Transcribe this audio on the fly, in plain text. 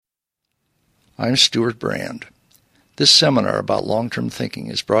I'm Stuart Brand. This seminar about long-term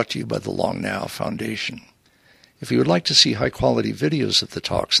thinking is brought to you by the Long Now Foundation. If you would like to see high-quality videos of the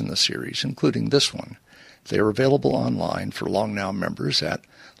talks in the series, including this one, they are available online for Long Now members at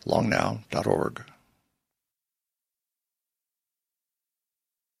longnow.org.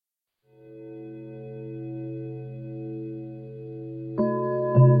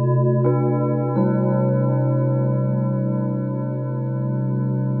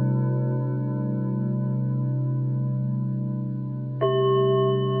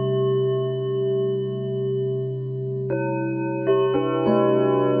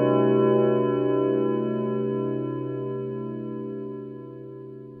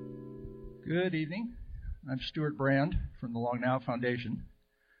 Good evening. I'm Stuart Brand from the Long Now Foundation.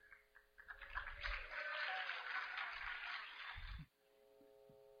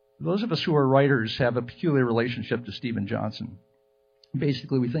 Those of us who are writers have a peculiar relationship to Steven Johnson.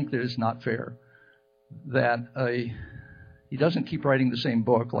 Basically, we think that it's not fair that he doesn't keep writing the same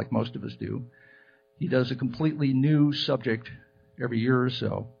book like most of us do. He does a completely new subject every year or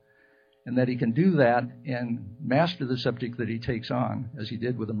so, and that he can do that and master the subject that he takes on, as he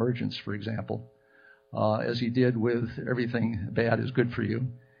did with Emergence, for example, as he did with Everything Bad is Good for You,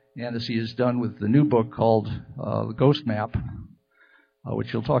 and as he has done with the new book called The Ghost Map, which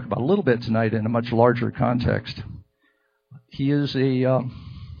he'll talk about a little bit tonight in a much larger context. He is a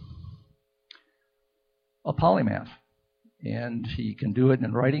polymath, and he can do it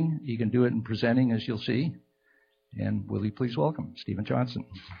in writing, he can do it in presenting, as you'll see. And will you please welcome Steven Johnson.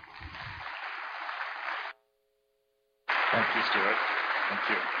 Thank you, Stuart. Thank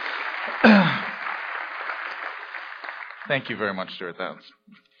you. Thank you very much, Stuart. That was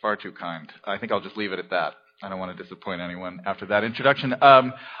far too kind. I think I'll just leave it at that. I don't want to disappoint anyone after that introduction.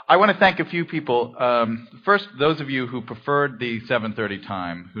 I want to thank a few people. First, those of you who preferred the 7:30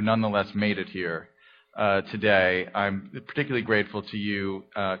 time, who nonetheless made it here today. I'm particularly grateful to you.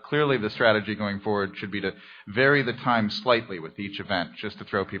 Clearly, the strategy going forward should be to vary the time slightly with each event, just to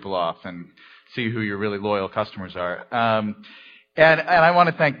throw people off and see who your really loyal customers are. And I want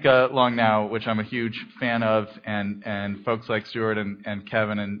to thank Long Now, which I'm a huge fan of, and folks like Stuart and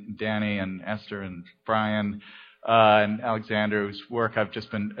Kevin and Danny and Esther and Brian and Alexander, whose work I've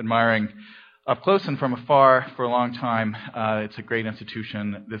just been admiring up close and from afar for a long time. It's a great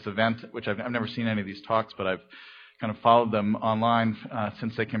institution. This event, which I've never seen any of these talks, but I've kind of followed them online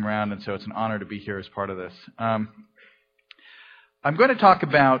since they came around, and so it's an honor to be here as part of this. I'm going to talk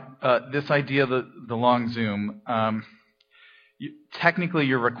about this idea of the long zoom. Technically,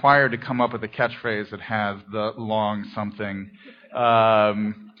 you're required to come up with a catchphrase that has the long something.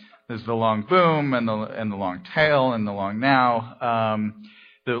 There's the long boom and the long tail and the long now.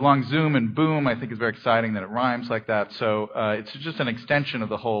 The long zoom and boom, I think, is very exciting that it rhymes like that. So it's just an extension of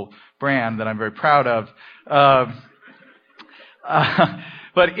the whole brand that I'm very proud of.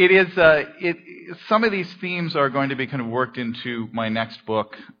 But it is some of these themes are going to be kind of worked into my next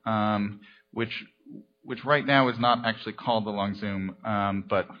book, which right now is not actually called The Long Zoom,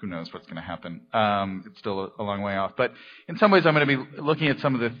 but who knows what's going to happen. It's still a long way off. But in some ways, I'm going to be looking at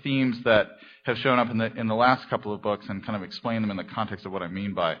some of the themes that have shown up in the last couple of books and kind of explain them in the context of what I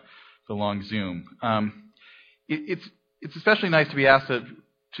mean by the long zoom. It's especially nice to be asked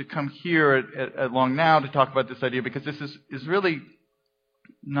to come here at Long Now to talk about this idea, because this is really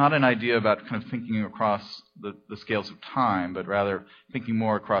not an idea about kind of thinking across the scales of time, but rather thinking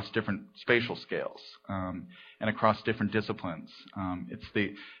more across different spatial scales and across different disciplines. It's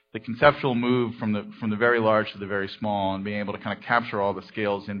the conceptual move from the very large to the very small, and being able to kind of capture all the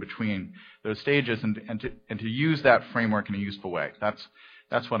scales in between those stages, and to use that framework in a useful way.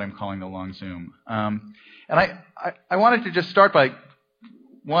 That's what I'm calling the long zoom. And I wanted to just start by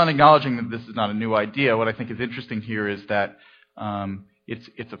one, acknowledging that this is not a new idea. What I think is interesting here is that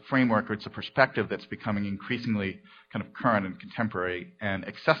it's a framework, or it's a perspective that's becoming increasingly kind of current and contemporary and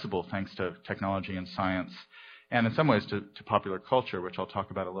accessible thanks to technology and science, and in some ways to popular culture, which I'll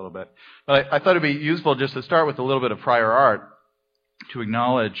talk about a little bit. But I thought it'd be useful just to start with a little bit of prior art to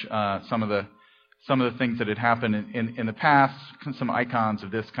acknowledge some of the things that had happened in the past, some icons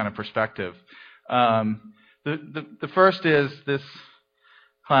of this kind of perspective. The first is this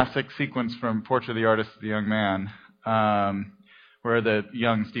classic sequence from Portrait of the Artist, the Young Man, where the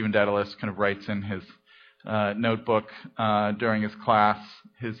young Stephen Dedalus kind of writes in his notebook during his class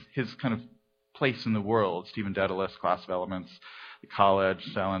his kind of place in the world. Stephen Dedalus, Class of Elements, the college,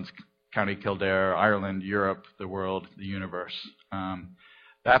 Salins, County Kildare, Ireland, Europe, the world, the universe.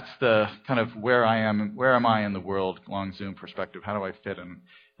 That's the kind of where am I in the world, long zoom perspective. How do I fit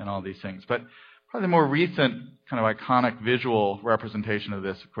in all these things? But probably the more recent kind of iconic visual representation of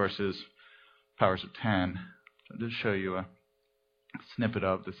this, of course, is powers of 10. I'll just show you a snippet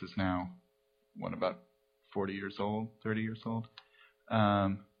of this. Is now, about 40 years old, 30 years old.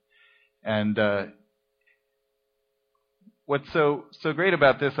 What's so great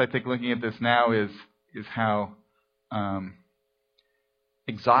about this, I think, looking at this now, is how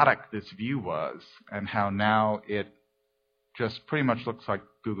exotic this view was, and how now it just pretty much looks like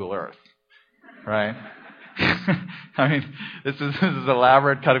Google Earth, right? I mean, this is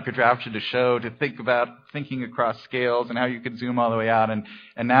elaborate kind of contraption to think about thinking across scales and how you can zoom all the way out. And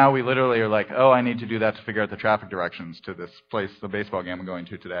now we literally are like, oh, I need to do that to figure out the traffic directions to this place, the baseball game I'm going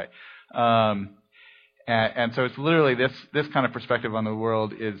to today. And so it's literally this kind of perspective on the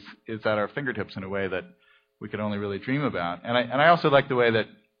world is at our fingertips in a way that we could only really dream about. And I also like the way that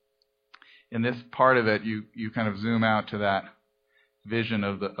in this part of it you kind of zoom out to that vision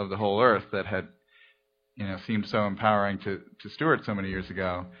of the whole Earth that had seemed so empowering to Stuart so many years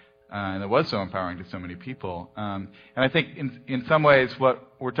ago, and it was so empowering to so many people. And I think in some ways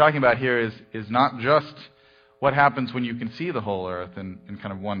what we're talking about here is not just what happens when you can see the whole Earth in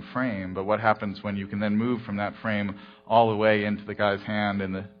kind of one frame, but what happens when you can then move from that frame all the way into the guy's hand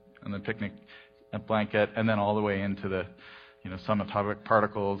in the picnic blanket, and then all the way into the subatomic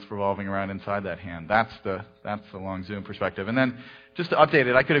particles revolving around inside that hand. That's the long zoom perspective. And then just to update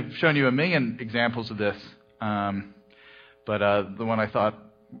it, I could have shown you a million examples of this, but the one I thought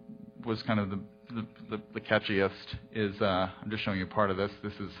was kind of the catchiest is I'm just showing you part of this.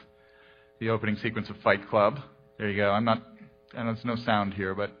 This is the opening sequence of Fight Club. There you go. And there's no sound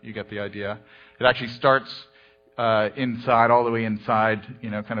here, but you get the idea. It actually starts inside, all the way inside,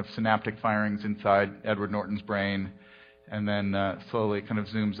 kind of synaptic firings inside Edward Norton's brain, and then slowly kind of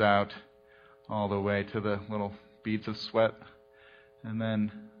zooms out all the way to the little beads of sweat, and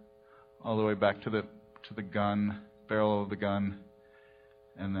then all the way back to the gun, barrel of the gun,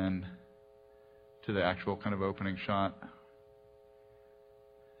 and then to the actual kind of opening shot.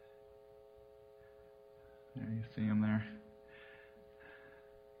 There you see him there.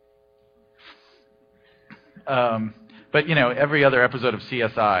 But every other episode of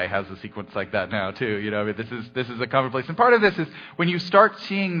CSI has a sequence like that now too. I mean, this is a commonplace, and part of this is when you start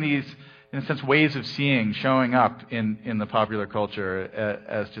seeing these, in a sense, ways of seeing showing up in the popular culture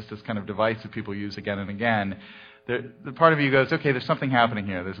as just this kind of device that people use again and again. The part of you goes, okay, there's something happening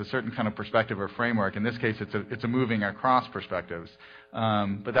here. There's a certain kind of perspective or framework. In this case, it's a moving across perspectives.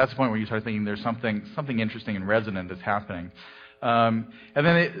 But that's the point where you start thinking there's something interesting and resonant that's happening. And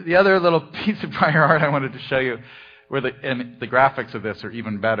then the other little piece of prior art I wanted to show you, and the graphics of this are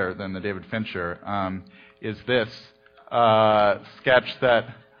even better than the David Fincher, is this sketch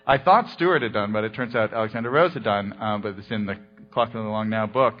that I thought Stuart had done, but it turns out Alexander Rose had done, but it's in the Clock of the Long Now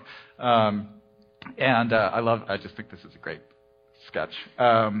book. And I just think this is a great sketch.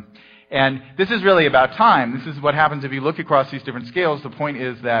 And this is really about time. This is what happens if you look across these different scales. The point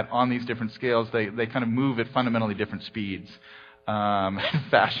is that on these different scales, they kind of move at fundamentally different speeds.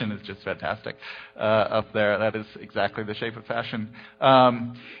 Fashion is just fantastic up there. That is exactly the shape of fashion.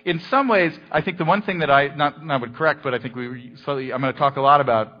 In some ways, I think the one thing that I would correct, but I think I'm going to talk a lot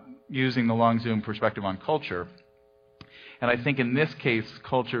about using the long zoom perspective on culture. And I think in this case,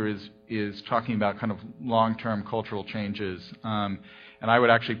 culture is talking about kind of long-term cultural changes. And I would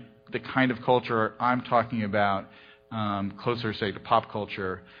actually, the kind of culture I'm talking about, closer, say, to pop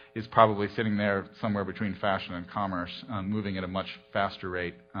culture, is probably sitting there somewhere between fashion and commerce, moving at a much faster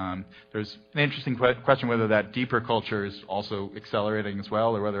rate. There's an interesting question whether that deeper culture is also accelerating as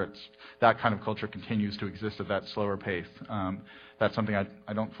well, or whether that kind of culture continues to exist at that slower pace. That's something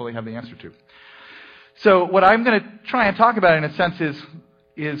I don't fully have the answer to. So what I'm going to try and talk about, in a sense,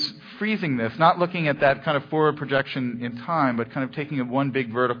 is freezing this, not looking at that kind of forward projection in time, but kind of taking one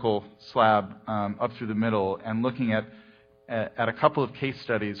big vertical slab up through the middle and looking at a couple of case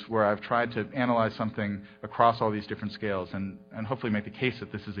studies where I've tried to analyze something across all these different scales and hopefully make the case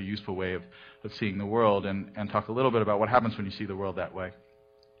that this is a useful way of seeing the world and talk a little bit about what happens when you see the world that way.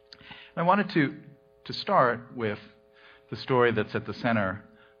 And I wanted to start with the story that's at the center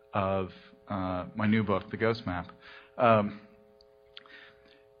of my new book, The Ghost Map. The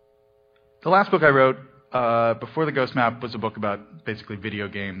last book I wrote before The Ghost Map was a book about basically video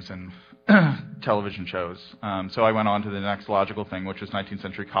games and television shows. So I went on to the next logical thing, which was 19th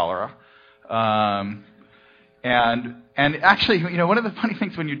century cholera. And actually, one of the funny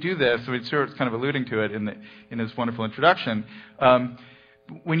things when you do this, I mean, Stuart's kind of alluding to it in his wonderful introduction,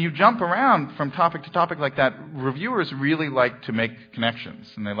 when you jump around from topic to topic like that, reviewers really like to make connections,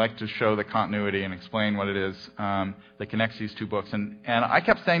 and they like to show the continuity and explain what it is that connects these two books. And I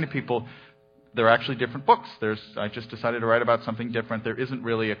kept saying to people, they're actually different books. I just decided to write about something different. There isn't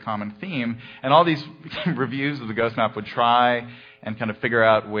really a common theme. And all these reviews of the Ghost Map would try and kind of figure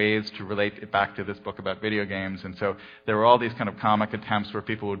out ways to relate it back to this book about video games. And so there were all these kind of comic attempts where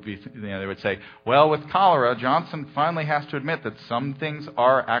people would be, they would say, well, with cholera, Johnson finally has to admit that some things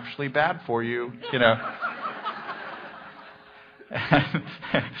are actually bad for you,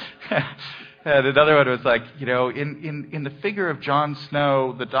 And another one was like, in the figure of Jon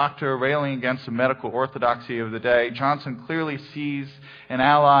Snow, the doctor railing against the medical orthodoxy of the day, Johnson clearly sees an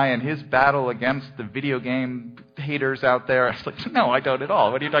ally in his battle against the video game haters out there. I was like, no, I don't at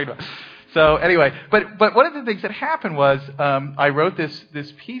all. What are you talking about? So anyway, but one of the things that happened was I wrote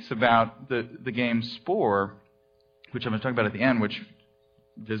this piece about the game Spore, which I'm going to talk about at the end, which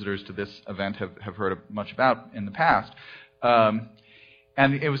visitors to this event have heard much about in the past.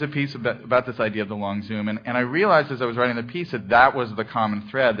 And it was a piece about this idea of the long zoom. And I realized as I was writing the piece that was the common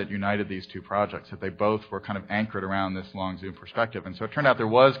thread that united these two projects, that they both were kind of anchored around this long zoom perspective. And so it turned out there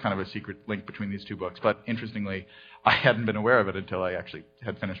was kind of a secret link between these two books. But interestingly, I hadn't been aware of it until I actually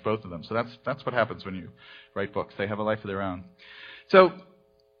had finished both of them. So that's what happens when you write books. They have a life of their own. So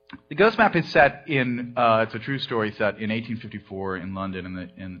the Ghost Map is set in, it's a true story set in 1854 in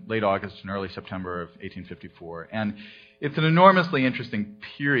London in late August and early September of 1854. And it's an enormously interesting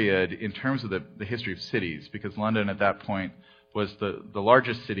period in terms of the history of cities, because London at that point was the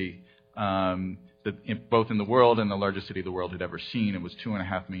largest city, both in the world and the largest city the world had ever seen. It was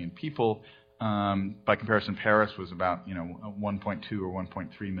 2.5 million people. By comparison, Paris was about 1.2 or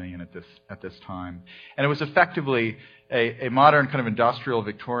 1.3 million at this time, and it was effectively a modern kind of industrial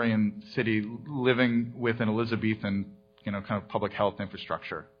Victorian city living with an Elizabethan kind of public health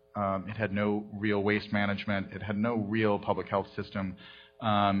infrastructure. It had no real waste management. It had no real public health system.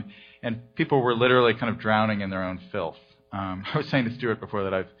 And people were literally kind of drowning in their own filth. I was saying to Stuart before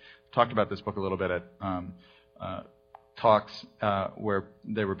that I've talked about this book a little bit at talks where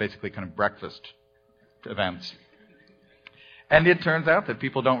they were basically kind of breakfast events. And it turns out that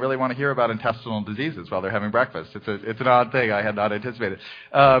people don't really want to hear about intestinal diseases while they're having breakfast. It's an odd thing I had not anticipated.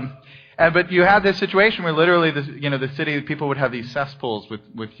 But you had this situation where literally, the city, people would have these cesspools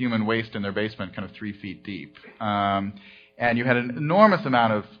with human waste in their basement, kind of 3 feet deep. And you had an enormous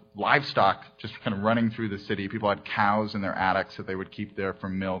amount of livestock just kind of running through the city. People had cows in their attics that they would keep there for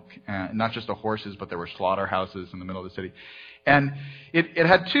milk, and not just the horses, but there were slaughterhouses in the middle of the city. And it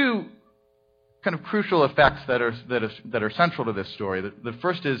had two kind of crucial effects that are central to this story. The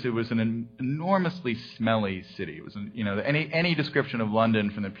first is it was an enormously smelly city. It was any description of London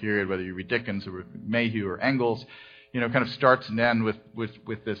from the period, whether you read Dickens or Mayhew or Engels, kind of starts and ends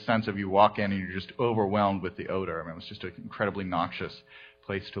with this sense of you walk in and you're just overwhelmed with the odor. I mean, it was just an incredibly noxious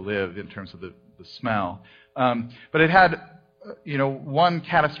place to live in terms of the smell. But it had one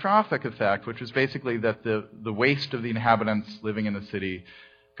catastrophic effect, which was basically that the waste of the inhabitants living in the city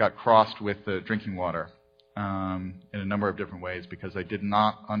got crossed with the drinking water in a number of different ways, because they did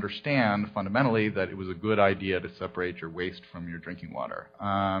not understand fundamentally that it was a good idea to separate your waste from your drinking water.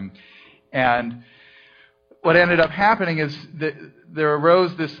 And what ended up happening is that there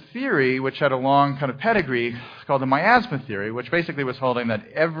arose this theory, which had a long kind of pedigree, called the miasma theory, which basically was holding that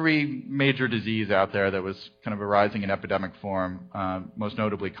every major disease out there that was kind of arising in epidemic form, most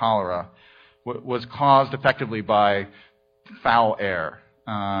notably cholera, was caused effectively by foul air.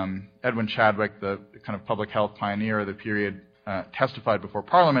 Edwin Chadwick, the kind of public health pioneer of the period, testified before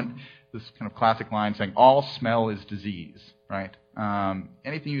Parliament, this kind of classic line saying, all smell is disease, right?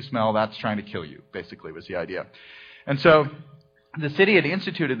 Anything you smell, that's trying to kill you, basically, was the idea. And so the city had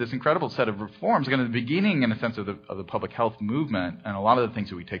instituted this incredible set of reforms, kind of the beginning, in a sense, of the public health movement, and a lot of the things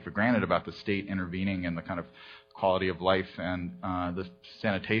that we take for granted about the state intervening in the kind of quality of life and the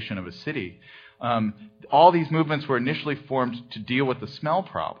sanitation of a city. All these movements were initially formed to deal with the smell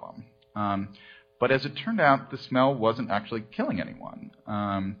problem. But as it turned out, the smell wasn't actually killing anyone.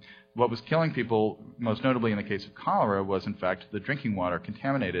 What was killing people, most notably in the case of cholera, was in fact the drinking water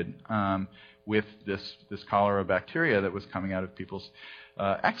contaminated with this cholera bacteria that was coming out of people's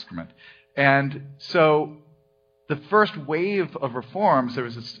excrement. And so the first wave of reforms, there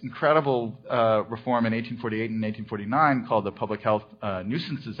was this incredible reform in 1848 and 1849 called the Public Health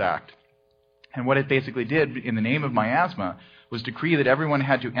Nuisances Act. And what it basically did, in the name of miasma, was decree that everyone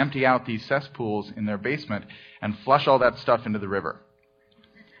had to empty out these cesspools in their basement and flush all that stuff into the river.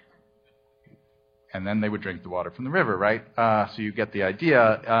 And then they would drink the water from the river, right? So you get the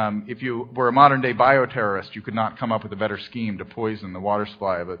idea. If you were a modern-day bioterrorist, you could not come up with a better scheme to poison the water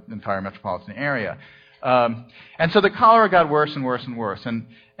supply of an entire metropolitan area. And so the cholera got worse and worse and worse. And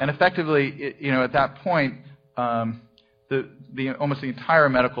effectively, at that point, almost the entire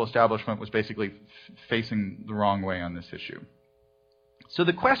medical establishment was basically facing the wrong way on this issue. So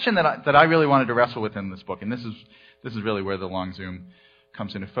the question that I really wanted to wrestle with in this book, and this is really where the long zoom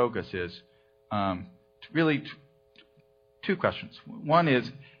comes into focus, is really two questions. One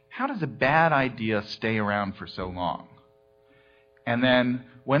is, how does a bad idea stay around for so long? And then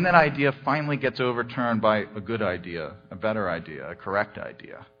when that idea finally gets overturned by a good idea, a better idea, a correct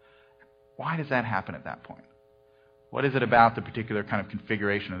idea, why does that happen at that point? What is it about the particular kind of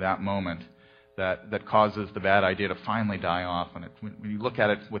configuration of that moment that causes the bad idea to finally die off? And when you look at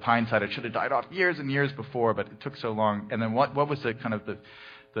it with hindsight, it should have died off years and years before, but it took so long. And then what was the kind of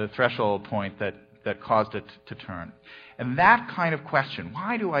the threshold point that caused it to turn? And that kind of question,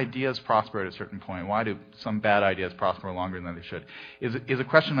 why do ideas prosper at a certain point? Why do some bad ideas prosper longer than they should? Is a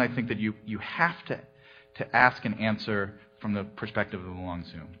question I think that you have to ask and answer from the perspective of the long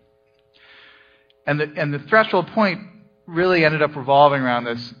zoom. And the threshold point really ended up revolving around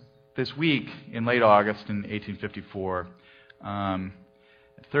this week in late August in 1854, at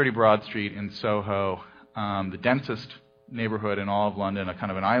 30 Broad Street in Soho, the densest neighborhood in all of London, a kind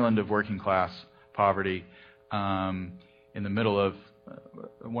of an island of working class poverty, in the middle of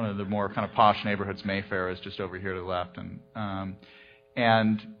one of the more kind of posh neighborhoods. Mayfair is just over here to the left, and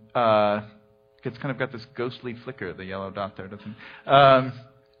it's kind of got this ghostly flicker, the yellow dot there, doesn't it?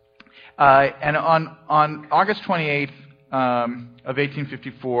 And on August 28th of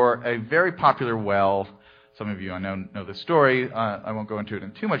 1854, a very popular well, some of you I know the story, I won't go into it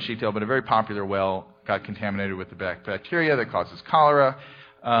in too much detail, but a very popular well got contaminated with the bacteria that causes cholera.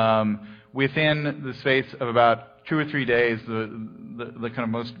 Within the space of about 2 or 3 days, the kind of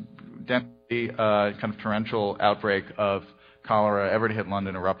most densely kind of torrential outbreak of cholera ever to hit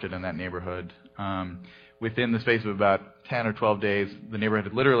London erupted in that neighborhood. Within the space of about 10 or 12 days, the neighborhood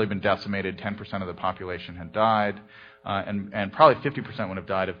had literally been decimated. 10% of the population had died, and probably 50% would have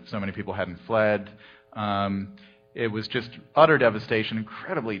died if so many people hadn't fled. It was just utter devastation,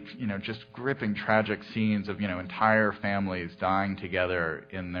 incredibly, just gripping, tragic scenes of, entire families dying together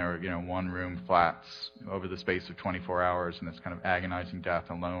in their, one-room flats over the space of 24 hours in this kind of agonizing death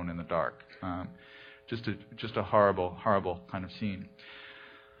alone in the dark. Just a horrible, horrible kind of scene.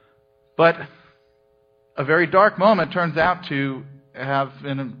 But a very dark moment turns out to have,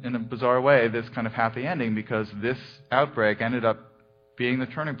 in a bizarre way, this kind of happy ending, because this outbreak ended up being the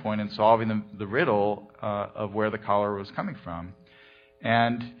turning point in solving the riddle of where the cholera was coming from.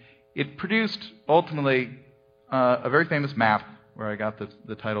 And it produced, ultimately, a very famous map, where I got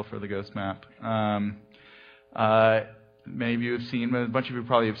the title for the ghost map. Many of you have seen, a bunch of you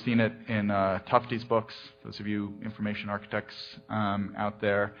probably have seen it in Tufte's books, those of you information architects out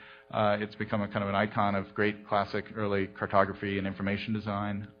there. It's become a kind of an icon of great classic early cartography and information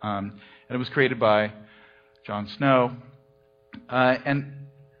design. And it was created by John Snow. And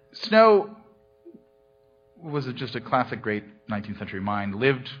Snow was just a classic great 19th century mind,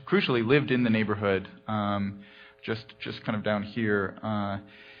 crucially lived in the neighborhood, just kind of down here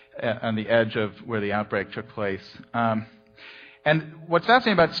on the edge of where the outbreak took place. And what's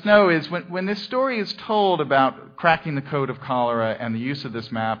fascinating about Snow is when this story is told about cracking the code of cholera and the use of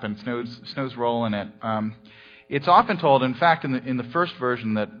this map and Snow's role in it, it's often told, in fact, in the first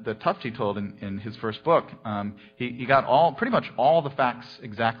version that Tufte told in his first book, he got pretty much all the facts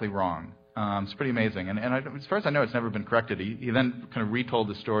exactly wrong. It's pretty amazing. And as far as I know, it's never been corrected. He then kind of retold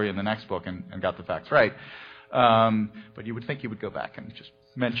the story in the next book and got the facts right. But you would think he would go back and just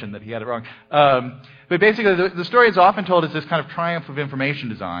mention that he had it wrong. But basically, the story is often told as this kind of triumph of information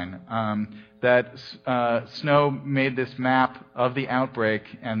design, that Snow made this map of the outbreak,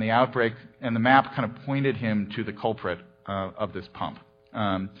 and the map kind of pointed him to the culprit of this pump.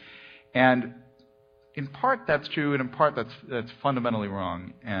 And in part that's true, and in part that's fundamentally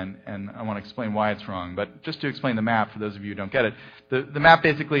wrong, and I want to explain why it's wrong. But just to explain the map, for those of you who don't get it, the map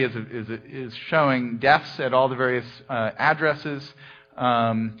basically is showing deaths at all the various addresses.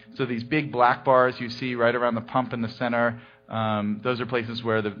 So these big black bars you see right around the pump in the center, those are places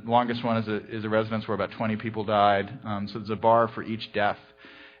where the longest one is a residence where about 20 people died. So there's a bar for each death.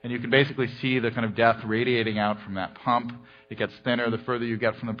 And you can basically see the kind of death radiating out from that pump. It gets thinner the further you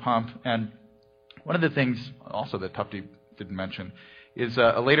get from the pump. And one of the things also that Tufte didn't mention is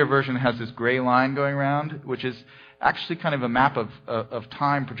a later version has this gray line going around, which is actually kind of a map of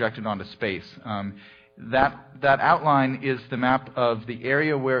time projected onto space. That outline is the map of the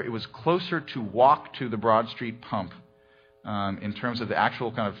area where it was closer to walk to the Broad Street pump in terms of the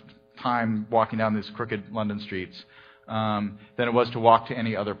actual kind of time walking down these crooked London streets than it was to walk to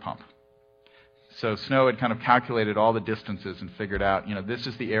any other pump. So Snow had kind of calculated all the distances and figured out, this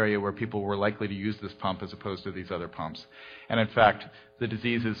is the area where people were likely to use this pump as opposed to these other pumps. And in fact,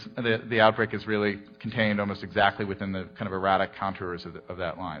 the outbreak is really contained almost exactly within the kind of erratic contours of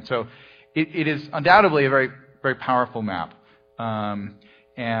that line. So it is undoubtedly a very, very powerful map.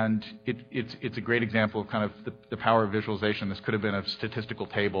 And it's a great example of kind of the power of visualization. This could have been a statistical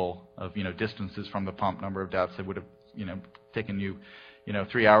table of, distances from the pump, number of depths that would have, taken you,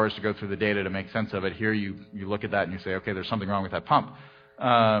 3 hours to go through the data to make sense of it. Here you look at that and you say, okay, there's something wrong with that pump.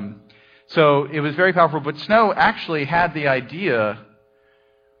 So it was very powerful. But Snow actually had the idea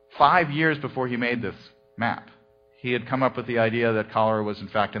 5 years before he made this map. He had come up with the idea that cholera was in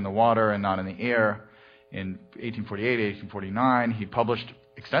fact in the water and not in the air. In 1848, 1849, he published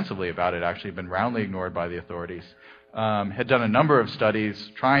extensively about it, actually been roundly ignored by the authorities. Had done a number of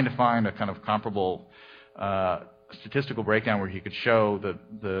studies trying to find a kind of comparable statistical breakdown where he could show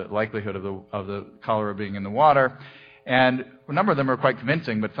the likelihood of the cholera being in the water. And a number of them were quite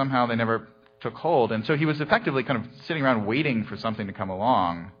convincing, but somehow they never took hold. And so he was effectively kind of sitting around waiting for something to come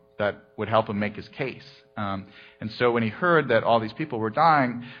along that would help him make his case. And so when he heard that all these people were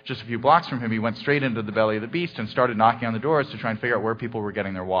dying just a few blocks from him, he went straight into the belly of the beast and started knocking on the doors to try and figure out where people were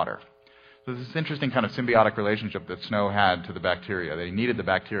getting their water. So there's this interesting kind of symbiotic relationship that Snow had to the bacteria, that he needed the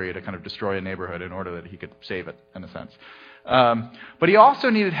bacteria to kind of destroy a neighborhood in order that he could save it, in a sense. But he also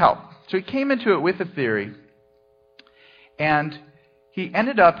needed help. So he came into it with a theory, and he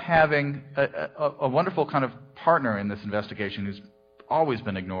ended up having a wonderful kind of partner in this investigation who's always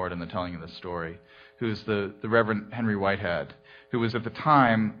been ignored in the telling of this story, who's the Reverend Henry Whitehead, who was at the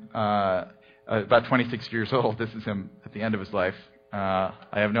time about 26 years old. This is him at the end of his life. I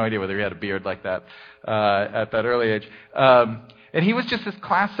have no idea whether he had a beard like that at that early age. And he was just this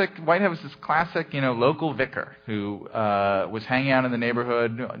classic, Whitehead was this classic, local vicar who was hanging out in the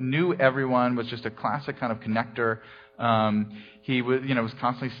neighborhood, knew everyone, was just a classic kind of connector. He was, was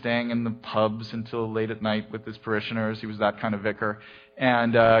constantly staying in the pubs until late at night with his parishioners. He was that kind of vicar,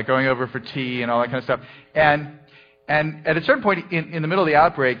 and going over for tea and all that kind of stuff. And at a certain point in the middle of the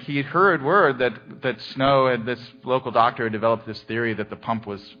outbreak, he had heard word that Snow and this local doctor had developed this theory that the pump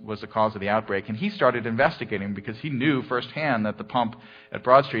was the cause of the outbreak, and he started investigating because he knew firsthand that the pump at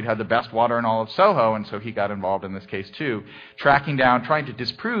Broad Street had the best water in all of Soho, and so he got involved in this case too, tracking down, trying to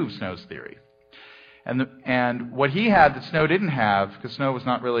disprove Snow's theory. And what he had that Snow didn't have, because Snow was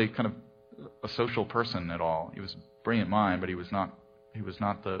not really kind of a social person at all. He was a brilliant mind, but he was not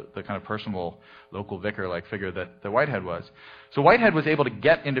the kind of personable local vicar-like figure that Whitehead was. So Whitehead was able to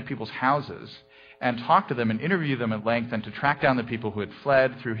get into people's houses and talk to them and interview them at length and to track down the people who had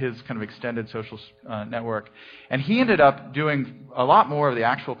fled through his kind of extended social network. And he ended up doing a lot more of the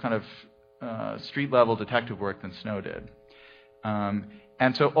actual kind of street-level detective work than Snow did.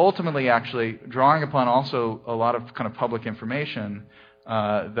 And so ultimately, actually, drawing upon also a lot of kind of public information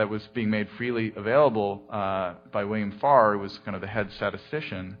that was being made freely available by William Farr, who was kind of the head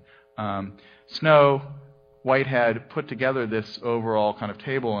statistician, Snow, Whitehead put together this overall kind of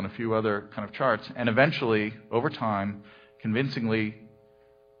table and a few other kind of charts, and eventually, over time, convincingly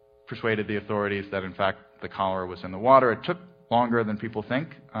persuaded the authorities that, in fact, the cholera was in the water. It took longer than people think,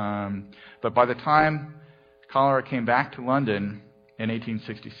 but by the time cholera came back to London in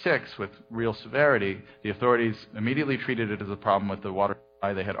 1866 with real severity, the authorities immediately treated it as a problem with the water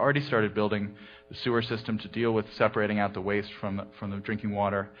supply. They had already started building the sewer system to deal with separating out the waste from the drinking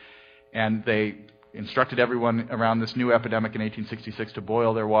water, and they instructed everyone around this new epidemic in 1866 to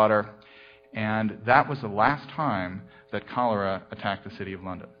boil their water, and that was the last time that cholera attacked the city of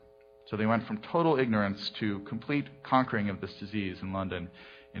London. So they went from total ignorance to complete conquering of this disease in London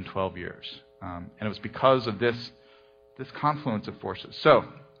in 12 years. And it was because of this confluence of forces. So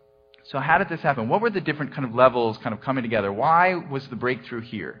how did this happen? What were the different kind of levels kind of coming together? Why was the breakthrough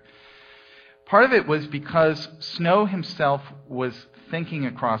here? Part of it was because Snow himself was thinking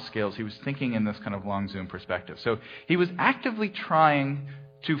across scales. He was thinking in this kind of long zoom perspective. So he was actively trying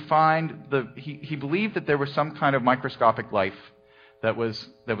to find he believed that there was some kind of microscopic life that was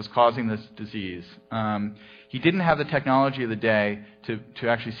causing this disease. He didn't have the technology of the day to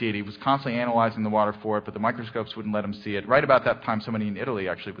actually see it. He was constantly analyzing the water for it, but the microscopes wouldn't let him see it. Right about that time, somebody in Italy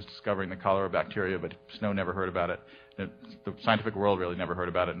actually was discovering the cholera bacteria, but Snow never heard about it. The scientific world really never heard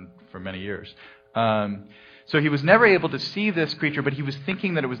about it for many years. So he was never able to see this creature, but he was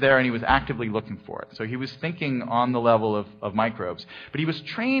thinking that it was there, and he was actively looking for it. So he was thinking on the level of microbes. But he was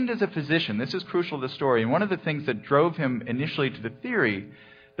trained as a physician. This is crucial to the story. And one of the things that drove him initially to the theory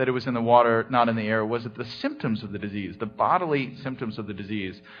that it was in the water, not in the air, was that the symptoms of the disease, the bodily symptoms of the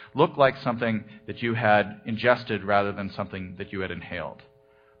disease, looked like something that you had ingested rather than something that you had inhaled.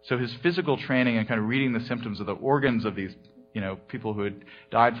 So his physical training and kind of reading the symptoms of the organs of these, people who had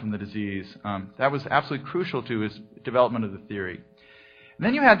died from the disease, that was absolutely crucial to his development of the theory. And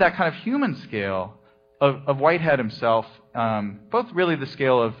then you had that kind of human scale of Whitehead himself, both really the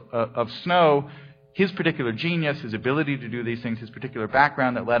scale of Snow, his particular genius, his ability to do these things, his particular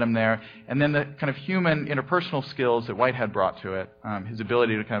background that led him there, and then the kind of human interpersonal skills that Whitehead brought to it, his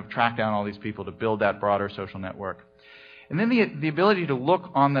ability to kind of track down all these people to build that broader social network. And then the ability to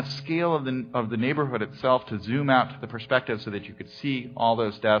look on the scale of the neighborhood itself, to zoom out to the perspective so that you could see all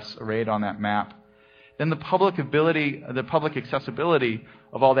those deaths arrayed on that map. Then the public accessibility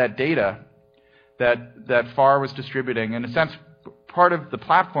of all that data that Farr was distributing. In a sense, part of the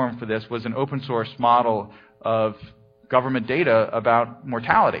platform for this was an open source model of government data about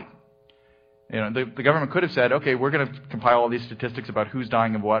mortality. The government could have said, okay, we're going to compile all these statistics about who's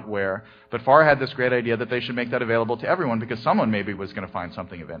dying of what, where. But Farr had this great idea that they should make that available to everyone because someone maybe was going to find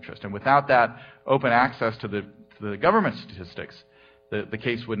something of interest. And without that open access to the government statistics, the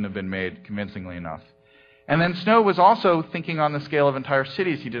case wouldn't have been made convincingly enough. And then Snow was also thinking on the scale of entire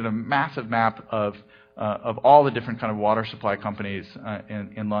cities. He did a massive map of all the different kind of water supply companies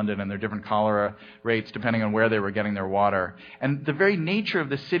in London and their different cholera rates depending on where they were getting their water. And the very nature of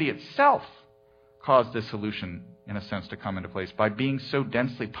the city itself caused this solution, in a sense, to come into place by being so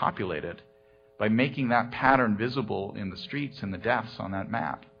densely populated, by making that pattern visible in the streets and the deaths on that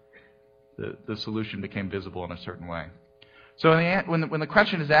map. The solution became visible in a certain way. So when the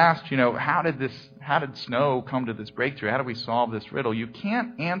question is asked, how did Snow come to this breakthrough? How do we solve this riddle? You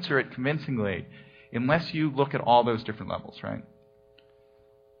can't answer it convincingly unless you look at all those different levels, right?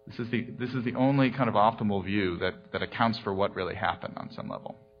 This is the only kind of optimal view that accounts for what really happened on some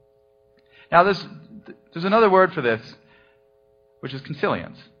level. Now, there's another word for this, which is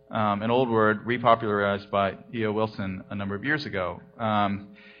consilience, an old word repopularized by E.O. Wilson a number of years ago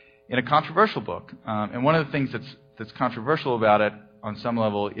in a controversial book. And one of the things that's controversial about it on some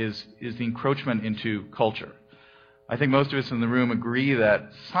level is the encroachment into culture. I think most of us in the room agree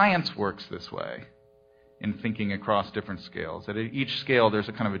that science works this way in thinking across different scales, that at each scale there's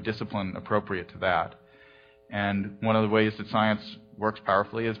a kind of a discipline appropriate to that. And one of the ways that science works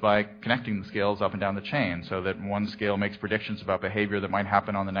powerfully is by connecting the scales up and down the chain so that one scale makes predictions about behavior that might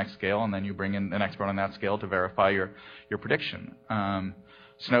happen on the next scale, and then you bring in an expert on that scale to verify your prediction.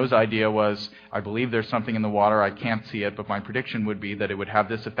 Snow's idea was, I believe there's something in the water, I can't see it, but my prediction would be that it would have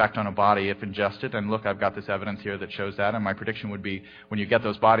this effect on a body if ingested, and look, I've got this evidence here that shows that, and my prediction would be when you get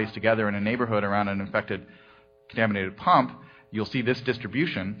those bodies together in a neighborhood around an infected, contaminated pump, you'll see this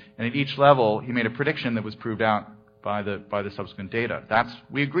distribution, and at each level, he made a prediction that was proved out by the subsequent data.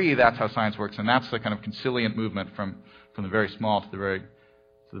 We agree that's how science works, and that's the kind of consilient movement from the very small to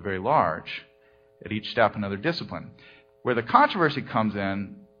the very large. At each step, another discipline. Where the controversy comes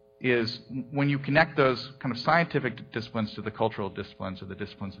in is when you connect those kind of scientific disciplines to the cultural disciplines or the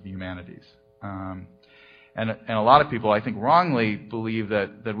disciplines of the humanities. And a lot of people, I think, wrongly believe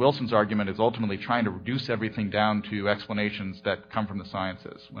that Wilson's argument is ultimately trying to reduce everything down to explanations that come from the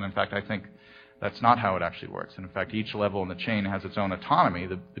sciences, when in fact I think that's not how it actually works. And in fact, each level in the chain has its own autonomy.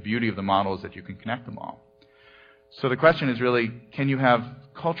 The beauty of the model is that you can connect them all. So the question is really, can you have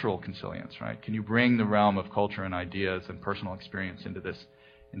cultural consilience, right? Can you bring the realm of culture and ideas and personal experience into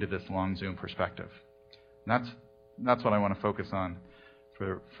this long zoom perspective? And that's what I want to focus on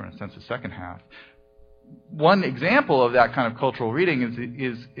for in a sense, the second half. One example of that kind of cultural reading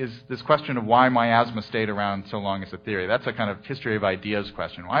is this question of why miasma stayed around so long as a theory. That's a kind of history of ideas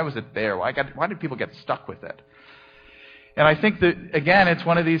question. Why was it there? Why did people get stuck with it? And I think that, again, it's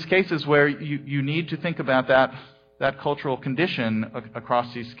one of these cases where you need to think about that cultural condition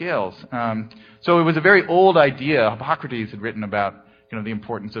across these scales. So it was a very old idea. Hippocrates had written about the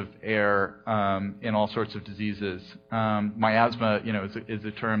importance of air in all sorts of diseases. Miasma, is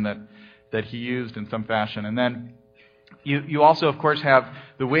a term that he used in some fashion. And then you also, of course, have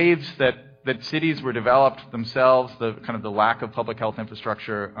the waves that cities were developed themselves, the kind of the lack of public health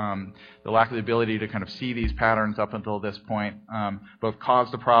infrastructure, the lack of the ability to kind of see these patterns up until this point, both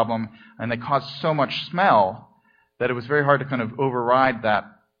caused a problem, and they caused so much smell that it was very hard to kind of override that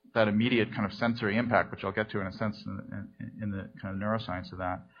immediate kind of sensory impact, which I'll get to in a sense in the kind of neuroscience of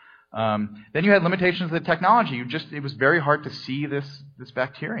that. Then you had limitations of the technology. It was very hard to see this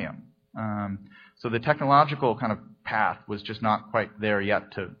bacterium. So the technological kind of path was just not quite there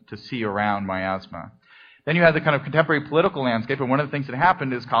yet to see around miasma. Then you had the kind of contemporary political landscape, and one of the things that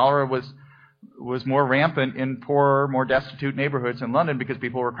happened is cholera was was more rampant in poorer, more destitute neighborhoods in London because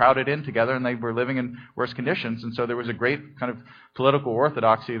people were crowded in together and they were living in worse conditions. And so there was a great kind of political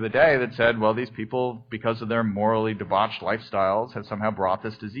orthodoxy of the day that said, well, these people, because of their morally debauched lifestyles, have somehow brought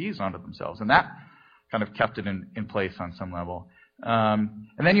this disease onto themselves. And that kind of kept it in place on some level. And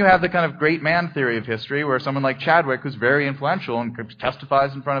then you have the kind of great man theory of history where someone like Chadwick, who's very influential and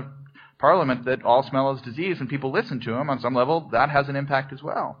testifies in front of Parliament that all smell is disease, and people listen to him on some level, that has an impact as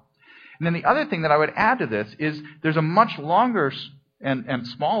well. And then the other thing that I would add to this is there's a much longer and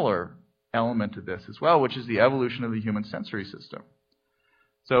smaller element to this as well, which is the evolution of the human sensory system.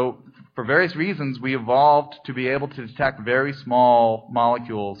 So for various reasons, we evolved to be able to detect very small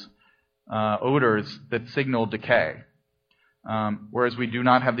molecules, odors that signal decay, whereas we do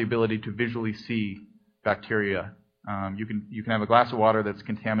not have the ability to visually see bacteria. You can have a glass of water that's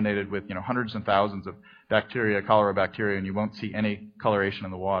contaminated with hundreds and thousands of bacteria, cholera bacteria, and you won't see any coloration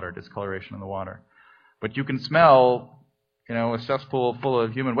in the water, discoloration in the water. But you can smell, a cesspool full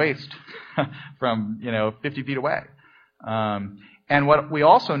of human waste from 50 feet away. And what we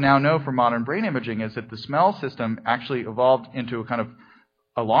also now know from modern brain imaging is that the smell system actually evolved into a kind of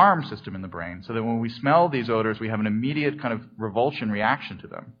alarm system in the brain, so that when we smell these odors, we have an immediate kind of revulsion reaction to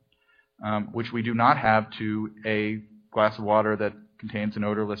them, which we do not have to a glass of water that contains an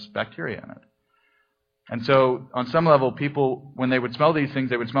odorless bacteria in it. And so, on some level, people, when they would smell these things,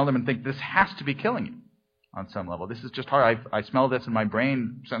 they would smell them and think, this has to be killing you, on some level. This is just hard. I smell this and my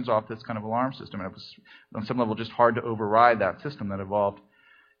brain sends off this kind of alarm system, and it was, on some level, just hard to override that system that evolved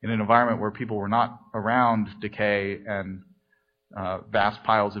in an environment where people were not around decay and vast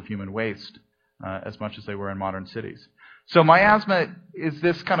piles of human waste as much as they were in modern cities. So miasma is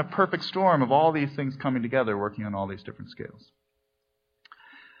this kind of perfect storm of all these things coming together, working on all these different scales.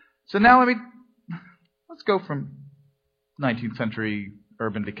 So now let's go from 19th century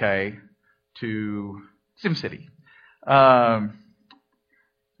urban decay to SimCity.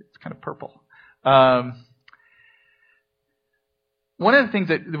 It's kind of purple. One of the things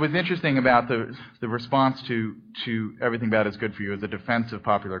that was interesting about the response to Everything Bad is Good for You as a defense of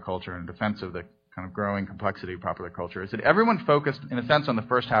popular culture and defense of the kind of growing complexity of popular culture is that everyone focused, in a sense, on the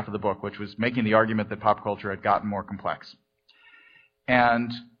first half of the book, which was making the argument that pop culture had gotten more complex.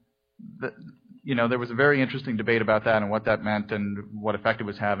 And there was a very interesting debate about that and what that meant and what effect it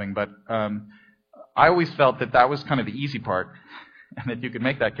was having. But I always felt that was kind of the easy part, and that you could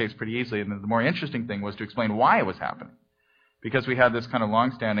make that case pretty easily. And the more interesting thing was to explain why it was happening. Because we had this kind of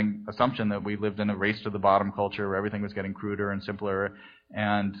long-standing assumption that we lived in a race-to-the-bottom culture where everything was getting cruder and simpler,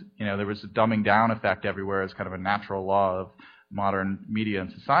 and there was a dumbing down effect everywhere as kind of a natural law of modern media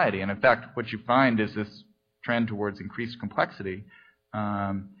and society. And in fact, what you find is this trend towards increased complexity,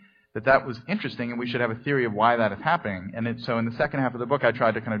 that was interesting, and we should have a theory of why that is happening. And so in the second half of the book, I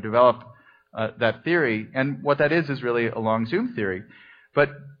tried to kind of develop that theory, and what that is really a long zoom theory. But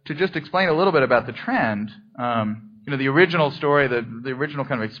to just explain a little bit about the trend, the original story, the original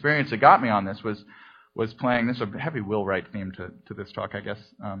kind of experience that got me on this was playing. This is a heavy Will Wright theme to this talk, I guess,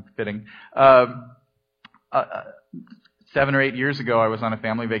 fitting. 7 or 8 years ago, I was on a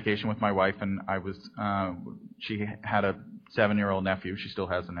family vacation with my wife, and she had a 7-year-old nephew. She still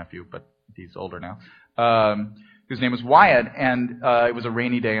has a nephew, but he's older now, whose name was Wyatt, and it was a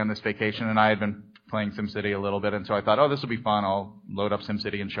rainy day on this vacation, and I had been playing SimCity a little bit, and so I thought, this will be fun. I'll load up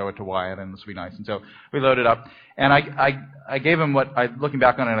SimCity and show it to Wyatt, and this will be nice. And so we loaded up, and I gave him looking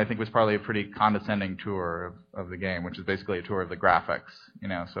back on it, I think was probably a pretty condescending tour of the game, which is basically a tour of the graphics,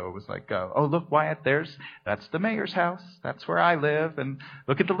 So it was like, look, Wyatt, that's the mayor's house. That's where I live, and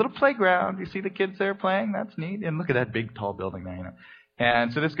look at the little playground. You see the kids there playing? That's neat. And look at that big, tall building there,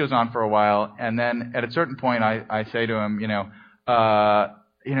 And so this goes on for a while, and then at a certain point, I say to him,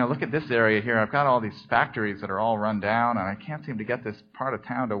 look at this area here. I've got all these factories that are all run down, and I can't seem to get this part of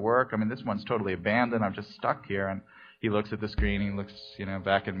town to work. This one's totally abandoned. I'm just stuck here. And he looks at the screen. He looks,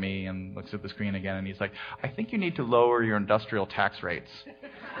 back at me and looks at the screen again, and he's like, I think you need to lower your industrial tax rates.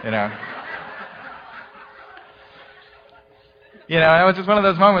 It was just one of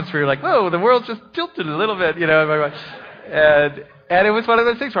those moments where you're like, whoa, the world's just tilted a little bit, And it was one of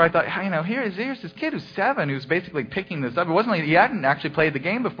those things where I thought, here's this kid who's 7 who's basically picking this up. It wasn't like he hadn't actually played the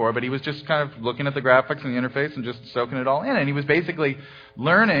game before, but he was just kind of looking at the graphics and the interface and just soaking it all in. And he was basically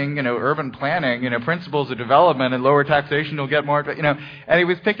learning, urban planning, principles of development and lower taxation will get more, and he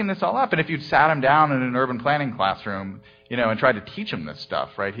was picking this all up. And if you'd sat him down in an urban planning classroom, and tried to teach him this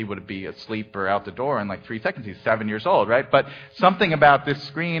stuff, right, he would be asleep or out the door in like 3 seconds. He's 7 years old, right? But something about this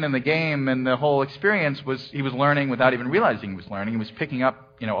screen and the game and the whole experience he was learning without even realizing he was learning. He was picking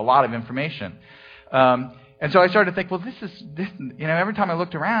up, a lot of information. And And so I started to think, well, this, every time I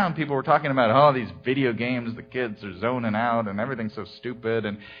looked around, people were talking about, oh, these video games, the kids are zoning out and everything's so stupid.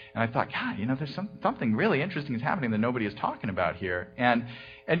 And I thought, God, there's something really interesting is happening that nobody is talking about here. And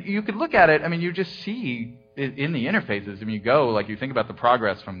you could look at it, you just see in the interfaces, you go, you think about the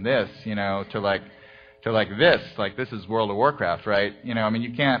progress from this, to this is World of Warcraft, right? You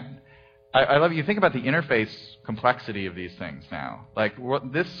can't, I love it. You think about the interface complexity of these things now.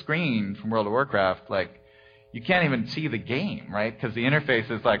 This screen from World of Warcraft, you can't even see the game, right? Because the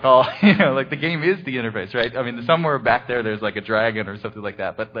interface is the game is the interface, right? Somewhere back there's a dragon or something like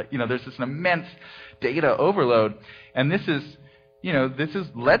that. But there's this immense data overload, and this is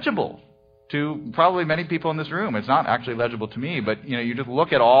legible to probably many people in this room. It's not actually legible to me, but you just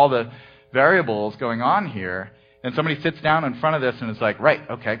look at all the variables going on here, and somebody sits down in front of this and it's like, right,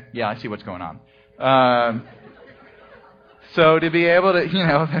 okay, yeah, I see what's going on. So to be able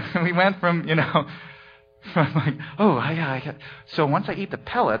to, we went from so once I eat the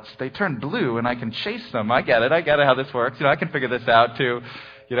pellets, they turn blue and I can chase them. I get it how this works. I can figure this out too.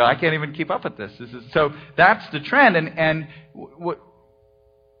 I can't even keep up with this. So that's the trend, and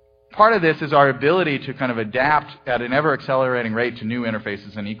part of this is our ability to kind of adapt at an ever accelerating rate to new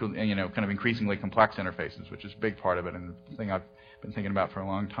interfaces and kind of increasingly complex interfaces, which is a big part of it and the thing I've been thinking about for a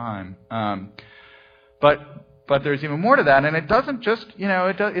long time. But there's even more to that, and it doesn't just,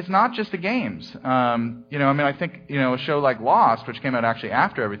 it's not just the games. I think, a show like Lost, which came out actually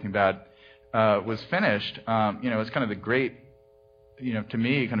after Everything Bad was finished, is kind of the great, to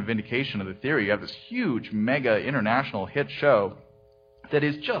me, kind of vindication of the theory. You have this huge, mega, international hit show that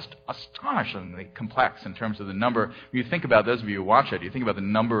is just astonishingly complex in terms of the number. When you think about, those of you who watch it, you think about the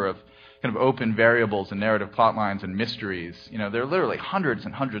number of kind of open variables and narrative plot lines and mysteries. There are literally hundreds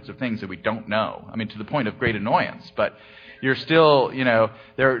and hundreds of things that we don't know. to the point of great annoyance. But you're still,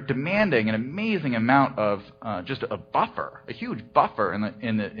 they're demanding an amazing amount of just a buffer, a huge buffer in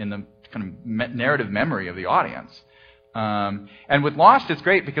the kind of narrative memory of the audience. And with Lost, it's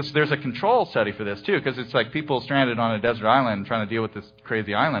great because there's a control study for this too, because it's like people stranded on a desert island trying to deal with this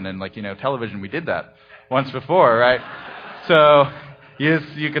crazy island, and television, we did that once before, right? So yes,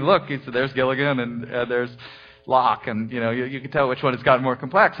 you can look. So there's Gilligan and there's Locke, and you can tell which one has gotten more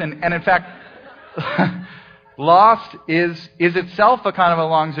complex. And in fact, Lost is itself a kind of a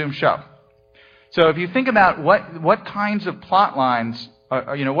long zoom show. So if you think about what kinds of plot lines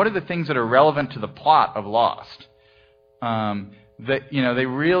what are the things that are relevant to the plot of Lost? There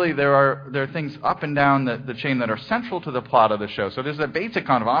are things up and down the chain that are central to the plot of the show. So there's a basic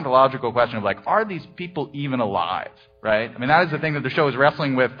kind of ontological question of are these people even alive, right? That is the thing that the show is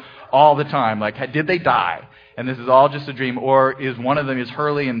wrestling with all the time. Did they die? And this is all just a dream, or is one of them, is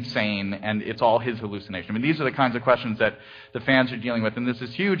Hurley insane and it's all his hallucination? These are the kinds of questions that the fans are dealing with. And there's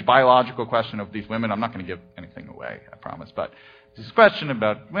this huge biological question of these women. I'm not going to give anything away, I promise, but this question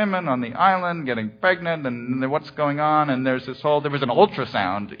about women on the island getting pregnant and what's going on, and there was an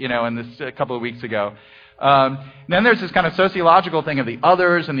ultrasound, in this a couple of weeks ago. Then there's this kind of sociological thing of the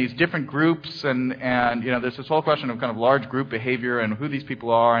others and these different groups, and there's this whole question of kind of large group behavior and who these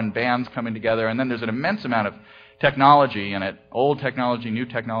people are and bands coming together, and then there's an immense amount of technology in it, old technology, new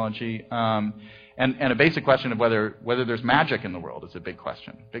technology, and a basic question of whether there's magic in the world is a big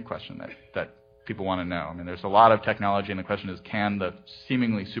question that people want to know. There's a lot of technology, and the question is, can the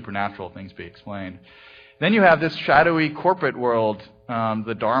seemingly supernatural things be explained? Then you have this shadowy corporate world,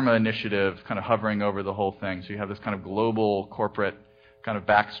 the Dharma Initiative kind of hovering over the whole thing. So you have this kind of global corporate kind of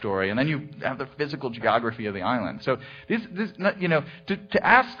backstory, and then you have the physical geography of the island. So to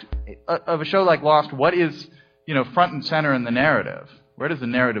ask of a show like Lost, what is front and center in the narrative? Where does the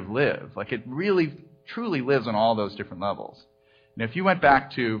narrative live? It really truly lives on all those different levels. If you went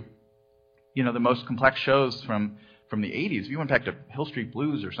back to the most complex shows from the 80s, if you went back to Hill Street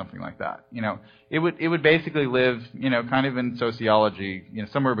Blues or something like that, it would basically live, kind of in sociology,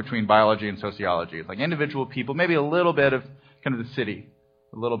 somewhere between biology and sociology. It's like individual people, maybe a little bit of kind of the city,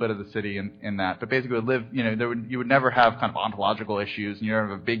 in that, but basically it would live, you would never have kind of ontological issues, and you never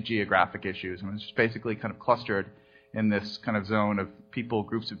have big geographic issues. It's just basically kind of clustered in this kind of zone of people,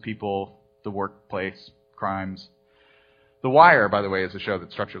 groups of people, the workplace, crimes. The Wire, by the way, is a show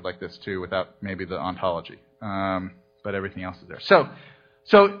that's structured like this too, without maybe the ontology, but everything else is there. So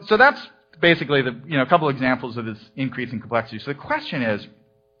that's basically a couple examples of this increasing complexity. So the question is,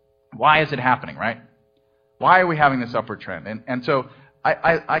 why is it happening, right? Why are we having this upward trend? And so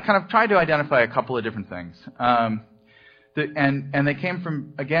I kind of tried to identify a couple of different things, and they came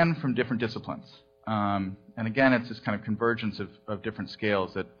from different disciplines. And again, it's this kind of convergence of different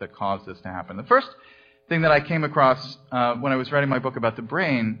scales that caused this to happen. The first thing that I came across when I was writing my book about the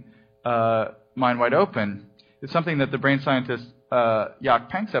brain, Mind Wide Open, is something that the brain scientist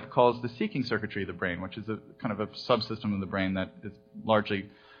Jaak Panksepp calls the seeking circuitry of the brain, which is a kind of a subsystem of the brain that is largely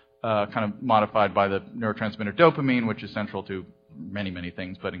kind of modified by the neurotransmitter dopamine, which is central to many, many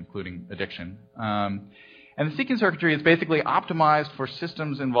things, but including addiction. And the seeking circuitry is basically optimized for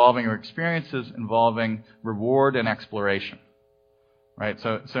systems involving or experiences involving reward and exploration. Right?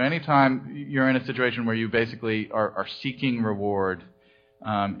 So anytime you're in a situation where you basically are seeking reward,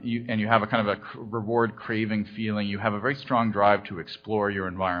 and you have a kind of a reward craving feeling, you have a very strong drive to explore your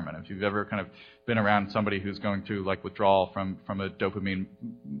environment. If you've ever kind of been around somebody who's going through like withdrawal from a dopamine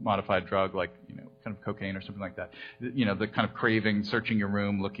modified drug, like, you know, kind of cocaine or something like that, you know, the kind of craving, searching your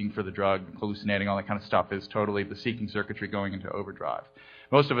room, looking for the drug, hallucinating, all that kind of stuff is totally the seeking circuitry going into overdrive.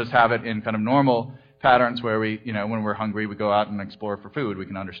 Most of us have it in kind of normal patterns where we, you know, when we're hungry, we go out and explore for food. We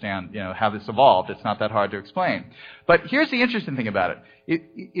can understand, you know, how this evolved. It's not that hard to explain. But here's the interesting thing about it.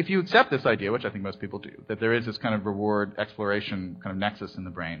 If you accept this idea, which I think most people do, that there is this kind of reward exploration kind of nexus in the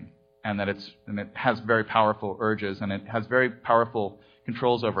brain, and that it has very powerful urges, and it has very powerful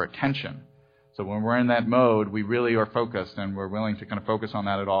controls over attention. So when we're in that mode, we really are focused, and we're willing to kind of focus on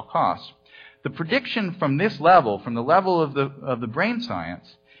that at all costs. The prediction from this level, from the level of the brain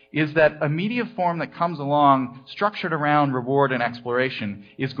science, is that a media form that comes along structured around reward and exploration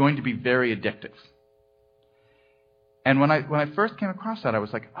is going to be very addictive. And when I first came across that, I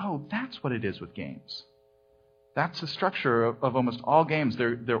was like, oh, that's what it is with games. That's the structure of almost all games.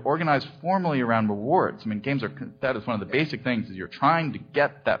 They're organized formally around rewards. I mean, games that is one of the basic things, is you're trying to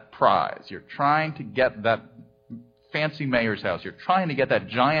get that prize. You're trying to get that fancy mayor's house. You're trying to get that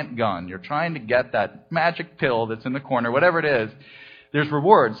giant gun. You're trying to get that magic pill that's in the corner, whatever it is. There's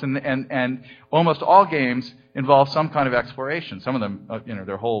rewards, and almost all games involve some kind of exploration. Some of them, you know,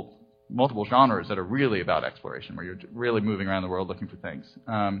 there are whole multiple genres that are really about exploration, where you're really moving around the world looking for things.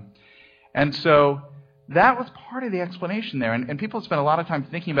 And so that was part of the explanation there. And people spent a lot of time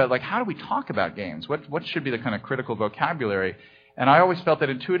thinking about, like, how do we talk about games? What should be the kind of critical vocabulary? And I always felt that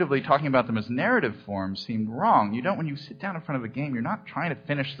intuitively talking about them as narrative forms seemed wrong. When you sit down in front of a game, you're not trying to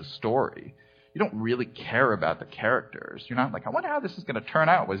finish the story. You don't really care about the characters. You're not like, I wonder how this is going to turn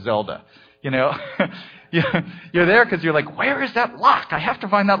out with Zelda. You know, you're there because you're like, where is that lock? I have to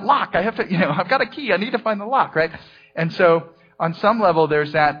find that lock. I have to, you know, I've got a key. I need to find the lock, right? And so on some level,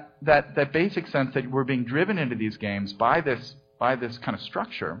 there's that basic sense that we're being driven into these games by this kind of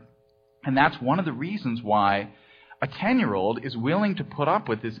structure. And that's one of the reasons why a 10-year-old is willing to put up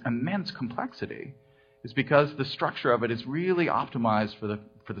with this immense complexity, is because the structure of it is really optimized for the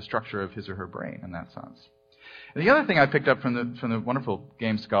structure of his or her brain in that sense. And the other thing I picked up from the wonderful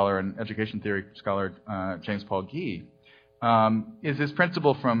game scholar and education theory scholar James Paul Gee is this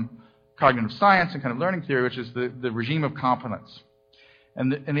principle from cognitive science and kind of learning theory, which is the regime of competence.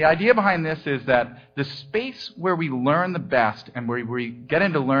 And the idea behind this is that the space where we learn the best and where we get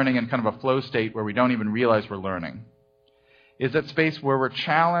into learning in kind of a flow state where we don't even realize we're learning is that space where we're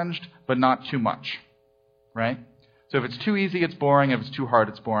challenged but not too much, right? So if it's too easy, it's boring. If it's too hard,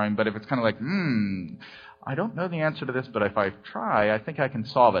 it's boring. But if it's kind of like, I don't know the answer to this, but if I try, I think I can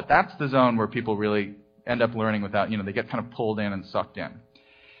solve it. That's the zone where people really end up learning without, you know, they get kind of pulled in and sucked in.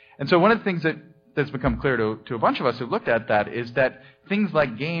 And so one of the things that's become clear to a bunch of us who've looked at that is that things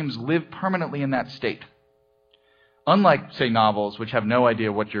like games live permanently in that state. Unlike, say, novels, which have no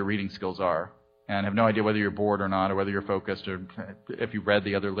idea what your reading skills are and have no idea whether you're bored or not, or whether you're focused, or if you read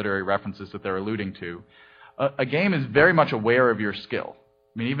the other literary references that they're alluding to. A game is very much aware of your skill.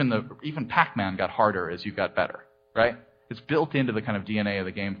 I mean, even Pac-Man got harder as you got better, right? It's built into the kind of DNA of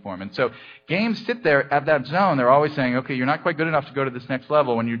the game form. And so games sit there at that zone. They're always saying, okay, you're not quite good enough to go to this next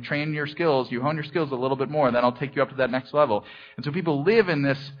level. When you train your skills, you hone your skills a little bit more, and then I'll take you up to that next level. And so people live in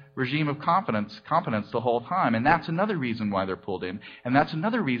this regime of competence the whole time. And that's another reason why they're pulled in. And that's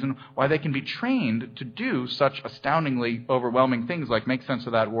another reason why they can be trained to do such astoundingly overwhelming things like make sense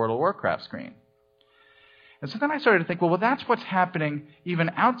of that World of Warcraft screen. And so then I started to think, well, that's what's happening even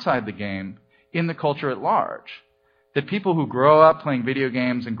outside the game in the culture at large. That people who grow up playing video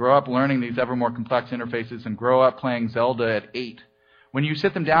games and grow up learning these ever more complex interfaces and grow up playing Zelda at 8, when you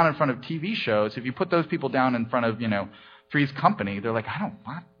sit them down in front of TV shows, if you put those people down in front of, you know, Three's Company, they're like, I don't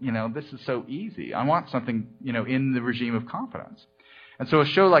want, you know, this is so easy. I want something, you know, in the regime of competence. And so a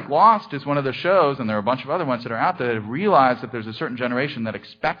show like Lost is one of the shows, and there are a bunch of other ones that are out there that have realized that there's a certain generation that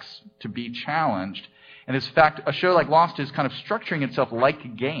expects to be challenged. And in fact, a show like Lost is kind of structuring itself like a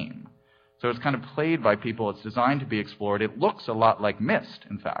game. So it's kind of played by people. It's designed to be explored. It looks a lot like Myst,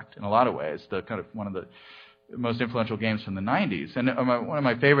 in fact, in a lot of ways. The kind of one of the most influential games from the 90s. And one of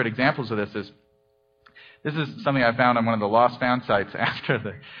my favorite examples of this is something I found on one of the Lost fan sites after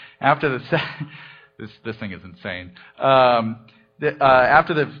the This thing is insane.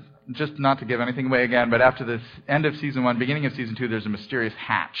 Just not to give anything away again, but after the end of season 1, beginning of season 2, there's a mysterious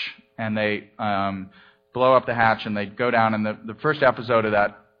hatch, and they blow up the hatch and they go down. And the first episode of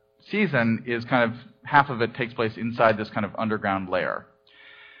that season is kind of half of it takes place inside this kind of underground lair.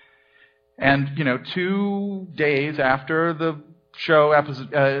 And 2 days after the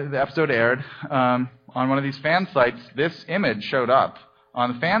episode aired, on one of these fan sites, this image showed up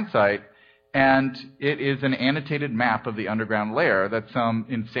on the fan site. And it is an annotated map of the underground lair that some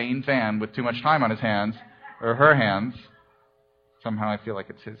insane fan with too much time on his hands, or her hands, somehow I feel like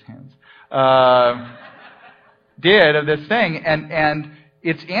it's his hands, did of this thing. And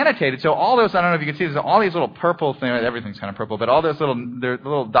it's annotated. So all those, I don't know if you can see, there's all these little purple things, everything's kind of purple, but all those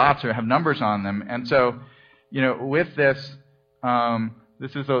little dots have numbers on them. And so, with this,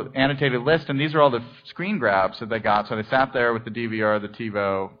 this is an annotated list, and these are all the screen grabs that they got. So they sat there with the DVR, the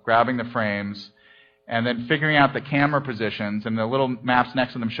TiVo, grabbing the frames, and then figuring out the camera positions, and the little maps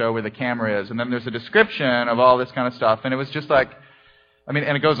next to them show where the camera is. And then there's a description of all this kind of stuff. And it was just like, and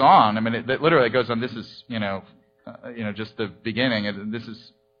it goes on. It literally goes on. This is, just the beginning. And this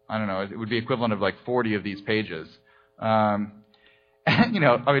is, I don't know, it would be equivalent of like 40 of these pages. And,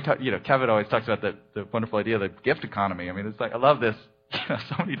 Kevin always talks about the wonderful idea of the gift economy. It's like, I love this.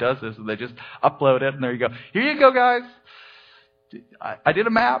 Somebody does this, and they just upload it, and there you go. Here you go, guys. I did a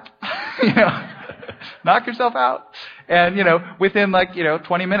map. Knock yourself out. And, within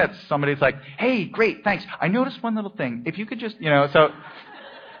 20 minutes, somebody's like, hey, great, thanks. I noticed one little thing. If you could just,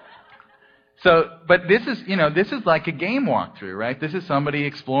 but this is like a game walkthrough, right? This is somebody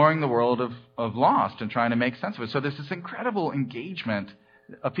exploring the world of Lost and trying to make sense of it. So there's this incredible engagement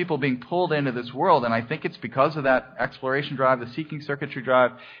of people being pulled into this world, and I think it's because of that exploration drive, the seeking circuitry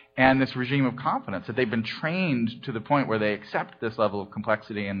drive, and this regime of confidence that they've been trained to the point where they accept this level of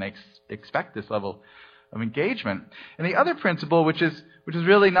complexity and they expect this level of engagement. And the other principle, which is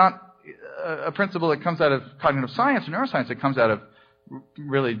really not a principle that comes out of cognitive science or neuroscience, it comes out of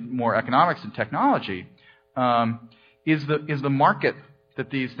really more economics and technology, is the market that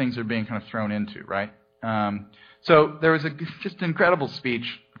these things are being kind of thrown into, right? So there was just an incredible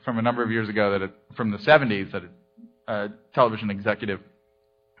speech from a number of years ago from the 70s that a television executive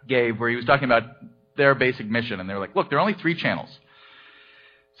gave, where he was talking about their basic mission, and they were like, look, there are only 3 channels.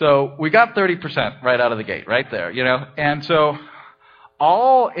 So we got 30% right out of the gate, right there, And so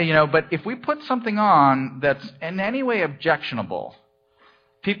but if we put something on that's in any way objectionable,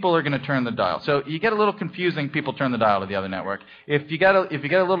 people are going to turn the dial. So you get a little confusing, people turn the dial to the other network. If you get a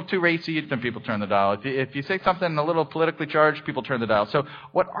little too racy, then people turn the dial. If you say something a little politically charged, people turn the dial. So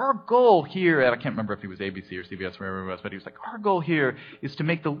what our goal here I can't remember if he was ABC or CBS, wherever it was, but he was like, our goal here is to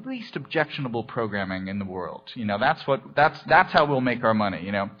make the least objectionable programming in the world. That's how we'll make our money.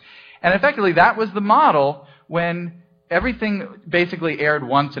 And effectively, that was the model when everything basically aired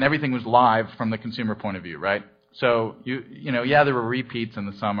once and everything was live from the consumer point of view, right? So there were repeats in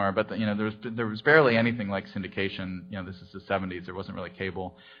the summer, but there was barely anything like syndication. This is the 70s. There wasn't really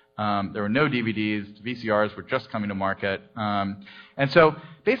cable. There were no DVDs. VCRs were just coming to market. And so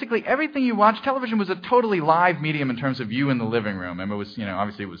basically everything you watched, television was a totally live medium in terms of you in the living room. And it was,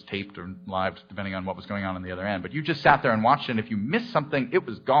 obviously it was taped or live depending on what was going on the other end. But you just sat there and watched it, and if you missed something, it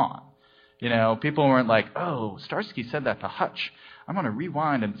was gone. People weren't like, oh, Starsky said that to Hutch. I'm going to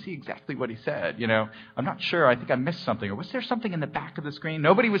rewind and see exactly what he said. I'm not sure. I think I missed something. Or was there something in the back of the screen?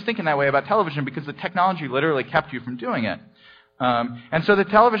 Nobody was thinking that way about television because the technology literally kept you from doing it. And so the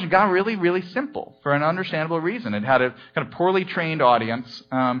television got really, really simple for an understandable reason. It had a kind of poorly trained audience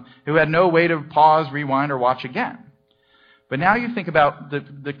who had no way to pause, rewind, or watch again. But now you think about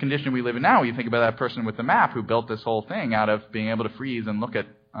the condition we live in now. You think about that person with the map who built this whole thing out of being able to freeze and look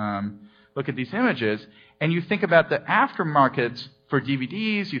at these images, and you think about the aftermarkets for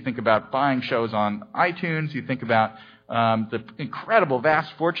DVDs, you think about buying shows on iTunes, you think about the incredible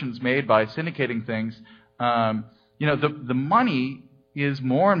vast fortunes made by syndicating things. The money is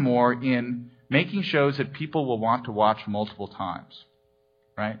more and more in making shows that people will want to watch multiple times,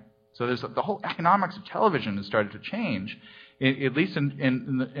 right? So there's the whole economics of television has started to change, at least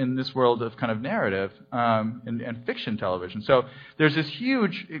in this world of kind of narrative and fiction television. So there's this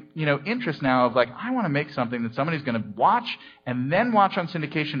huge interest now of like, I want to make something that somebody's going to watch and then watch on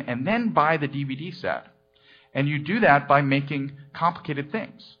syndication and then buy the DVD set. And you do that by making complicated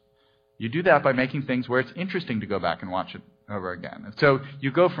things. You do that by making things where it's interesting to go back and watch it over again. And so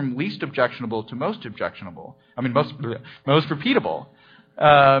you go from least objectionable to most objectionable. Most repeatable.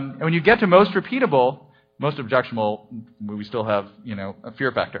 And when you get to most repeatable, most objectionable, we still have, a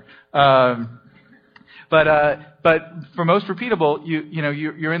fear factor. But for most repeatable,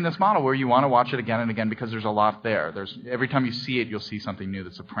 you're in this model where you want to watch it again and again because there's a lot there. Every time you see it, you'll see something new.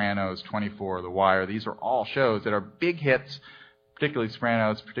 The Sopranos, 24, The Wire. These are all shows that are big hits, particularly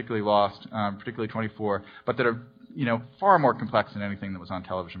Sopranos, particularly Lost, particularly 24, but that are far more complex than anything that was on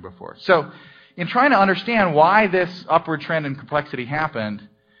television before. So, in trying to understand why this upward trend in complexity happened,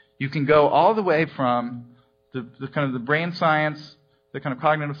 you can go all the way from the kind of the brain science, the kind of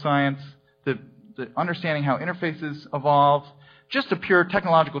cognitive science, the understanding how interfaces evolve. Just a pure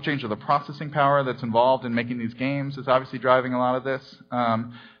technological change of the processing power that's involved in making these games is obviously driving a lot of this.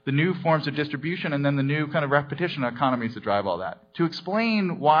 The new forms of distribution, and then the new kind of repetition economies that drive all that. To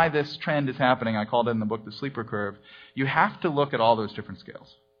explain why this trend is happening, I called it in the book the sleeper curve, you have to look at all those different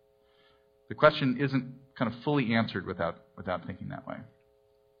scales. The question isn't kind of fully answered without thinking that way.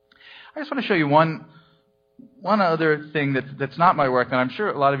 I just want to show you one other thing that's not my work, and I'm sure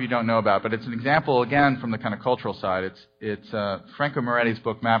a lot of you don't know about, but it's an example, again, from the kind of cultural side. It's Franco Moretti's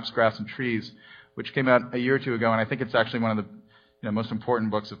book, Maps, Grass, and Trees, which came out a year or two ago, and I think it's actually one of the most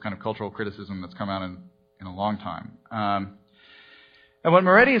important books of kind of cultural criticism that's come out in a long time. And what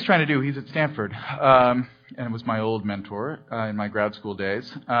Moretti is trying to do, he's at Stanford, and it was my old mentor in my grad school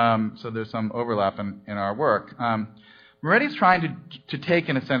days, so there's some overlap in our work. Moretti's trying to take,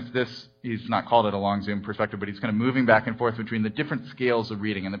 in a sense, this, he's not called it a long zoom perspective, but he's kind of moving back and forth between the different scales of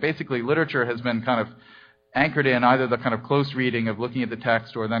reading. And that basically literature has been kind of anchored in either the kind of close reading of looking at the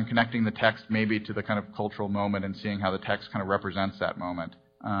text or then connecting the text maybe to the kind of cultural moment and seeing how the text kind of represents that moment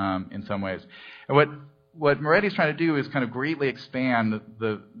in some ways. And what Moretti's trying to do is kind of greatly expand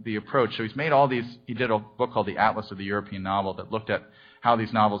the approach. So he's made all these, he did a book called The Atlas of the European Novel that looked at how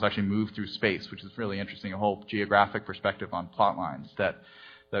these novels actually move through space, which is really interesting, a whole geographic perspective on plot lines that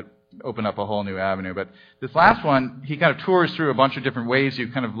open up a whole new avenue. But this last one, he kind of tours through a bunch of different ways,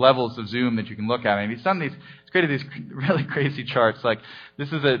 kind of levels of zoom that you can look at. And he's done he's created these really crazy charts. Like,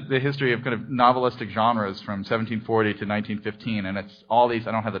 this is the history of kind of novelistic genres from 1740 to 1915. And it's all these,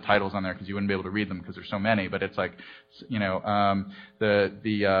 I don't have the titles on there because you wouldn't be able to read them because there's so many, but it's like, the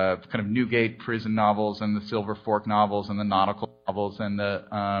kind of Newgate prison novels and the Silver Fork novels and the nautical novels and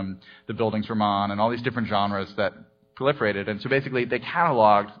the Buildings Roman and all these different genres that proliferated. And so basically they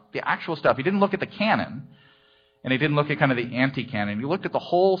cataloged the actual stuff. He didn't look at the canon, and he didn't look at kind of the anti-canon. He looked at the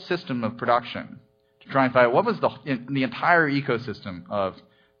whole system of production to try and find out what was the entire ecosystem of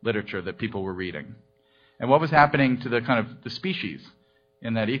literature that people were reading, and what was happening to the kind of the species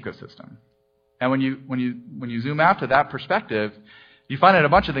in that ecosystem. And when you zoom out to that perspective, you find out a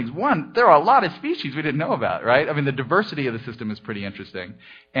bunch of things. One, there are a lot of species we didn't know about, right? I mean, the diversity of the system is pretty interesting.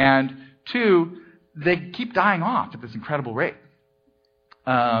 And two, they keep dying off at this incredible rate.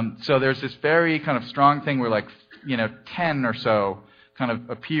 So there's this very kind of strong thing where 10 or so kind of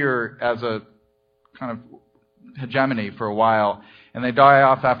appear as a kind of hegemony for a while, and they die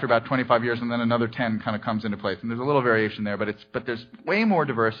off after about 25 years, and then another 10 kind of comes into place. And there's a little variation there, but there's way more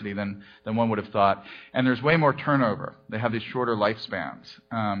diversity than one would have thought, and there's way more turnover. They have these shorter lifespans.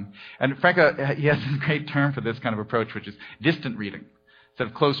 And Franco, he has a great term for this kind of approach, which is distant reading. Instead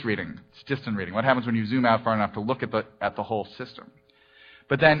of close reading, it's distant reading. What happens when you zoom out far enough to look at the whole system?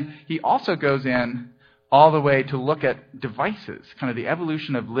 But then he also goes in all the way to look at devices, kind of the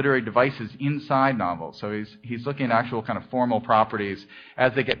evolution of literary devices inside novels. So he's looking at actual kind of formal properties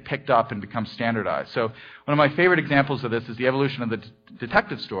as they get picked up and become standardized. So one of my favorite examples of this is the evolution of the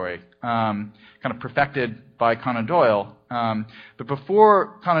detective story, kind of perfected by Conan Doyle. But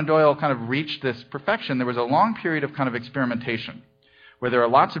before Conan Doyle kind of reached this perfection, there was a long period of kind of experimentation, where there are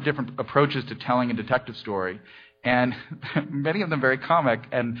lots of different approaches to telling a detective story, and many of them very comic,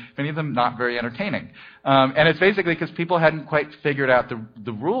 and many of them not very entertaining. And it's basically because people hadn't quite figured out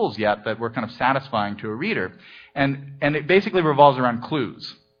the rules yet that were kind of satisfying to a reader. And it basically revolves around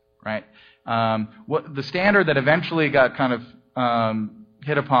clues, right? What the standard that eventually got kind of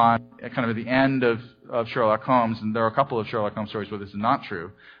hit upon at kind of the end of Sherlock Holmes, and there are a couple of Sherlock Holmes stories where this is not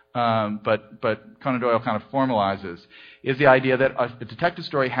true, but Conan Doyle kind of formalizes, is the idea that a detective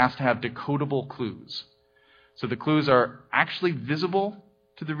story has to have decodable clues. So the clues are actually visible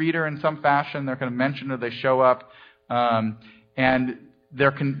to the reader in some fashion. They're kind of mentioned or they show up, and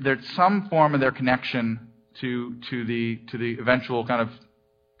there's some form of their connection to the eventual kind of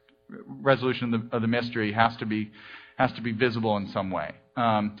resolution of the mystery has to be visible in some way.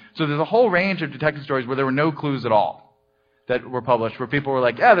 So there's a whole range of detective stories where there were no clues at all that were published, where people were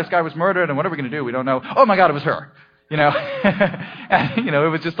like, yeah, this guy was murdered, and what are we going to do? We don't know. Oh my God, it was her. And, it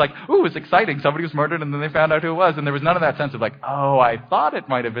was just like, ooh, it was exciting. Somebody was murdered, and then they found out who it was. And there was none of that sense of like, oh, I thought it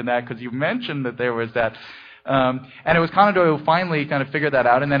might have been that because you mentioned that there was that. And it was Conan Doyle who finally kind of figured that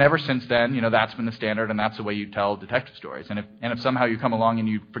out, and then ever since then, that's been the standard, and that's the way you tell detective stories. And if somehow you come along and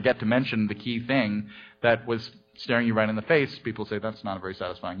you forget to mention the key thing that was staring you right in the face, people say that's not very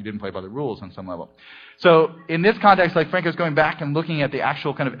satisfying. You didn't play by the rules on some level. So in this context, like Franco's going back and looking at the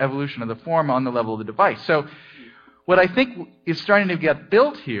actual kind of evolution of the form on the level of the device. So what I think is starting to get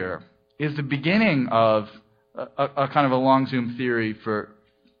built here is the beginning of a kind of a long zoom theory for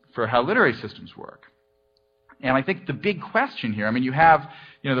how literary systems work. And I think the big question here, you have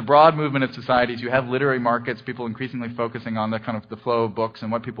the broad movement of societies, you have literary markets, people increasingly focusing on the kind of the flow of books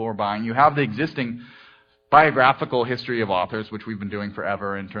and what people were buying. You have the existing biographical history of authors, which we've been doing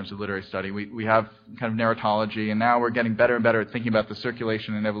forever in terms of literary study. We have kind of narratology, and now we're getting better and better at thinking about the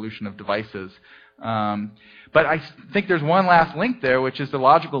circulation and evolution of devices. But I think there's one last link there, which is the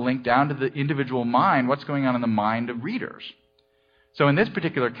logical link down to the individual mind, what's going on in the mind of readers. So in this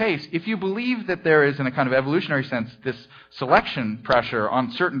particular case, if you believe that there is, in a kind of evolutionary sense, this selection pressure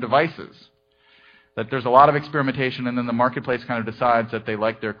on certain devices, that there's a lot of experimentation and then the marketplace kind of decides that they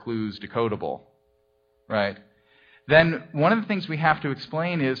like their clues decodable, right? Then one of the things we have to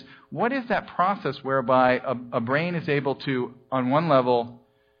explain is, what is that process whereby a brain is able to, on one level,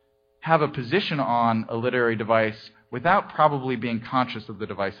 have a position on a literary device without probably being conscious of the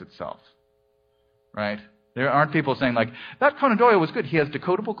device itself, right? There aren't people saying, like, that Conan Doyle was good, he has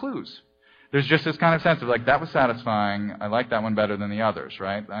decodable clues. There's just this kind of sense of, like, that was satisfying, I like that one better than the others,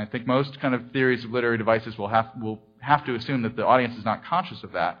 right? I think most kind of theories of literary devices will have to assume that the audience is not conscious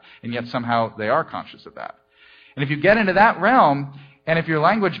of that, and yet somehow they are conscious of that. And if you get into that realm, and if your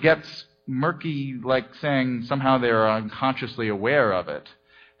language gets murky, like saying somehow they're unconsciously aware of it,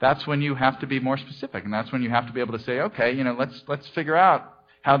 that's when you have to be more specific, and that's when you have to be able to say, okay, let's figure out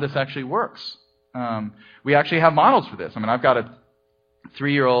how this actually works. We actually have models for this. I've got a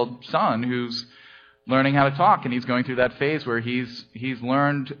 3-year-old son who's learning how to talk, and he's going through that phase where he's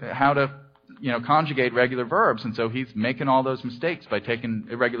learned how to conjugate regular verbs, and so he's making all those mistakes by taking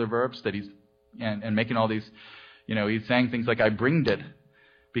irregular verbs that and making all these, he's saying things like, I bringed it,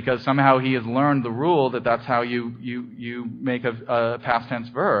 because somehow he has learned the rule that that's how you make a past tense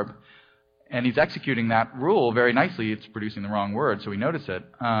verb, and he's executing that rule very nicely. It's producing the wrong word, so we notice it.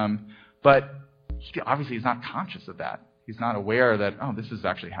 But obviously he's not conscious of that. He's not aware that, this is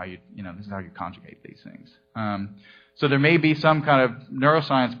actually how this is how you conjugate these things. So there may be some kind of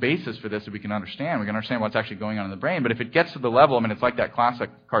neuroscience basis for this that we can understand. We can understand what's actually going on in the brain. But if it gets to the level, it's like that classic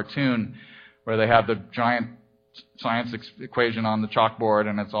cartoon where they have the giant science equation on the chalkboard,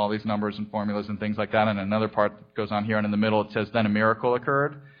 and it's all these numbers and formulas and things like that, and another part goes on here, and in the middle it says, then a miracle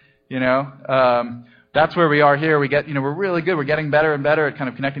occurred. That's where we are here. We get, we're really good. We're getting better and better at kind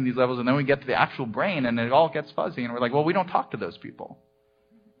of connecting these levels, and then we get to the actual brain, and it all gets fuzzy, and we're like, well, we don't talk to those people.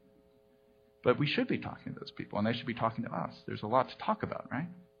 But we should be talking to those people, and they should be talking to us. There's a lot to talk about, right?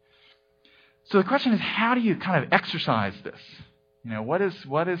 So the question is, how do you kind of exercise this? What is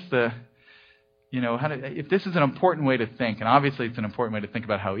the, if this is an important way to think, and obviously it's an important way to think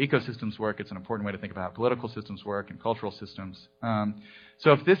about how ecosystems work, it's an important way to think about how political systems work and cultural systems.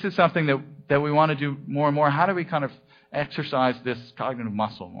 So if this is something that we want to do more and more, how do we kind of exercise this cognitive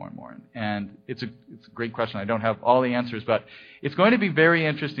muscle more and more? And it's a great question. I don't have all the answers, but it's going to be very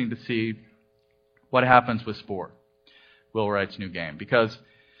interesting to see what happens with Spore, Will Wright's new game, because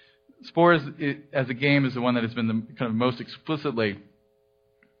Spore as a game is the one that has been the kind of most explicitly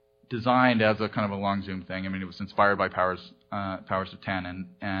designed as a kind of a long zoom thing. It was inspired by Powers of 10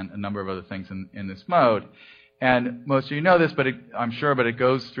 and a number of other things in this mode. And most of you know this, but it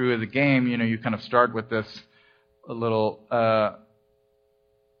goes through as a game. You kind of start with this little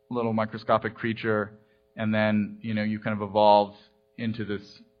microscopic creature, and then you kind of evolve into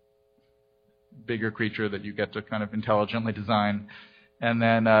this bigger creature that you get to kind of intelligently design. And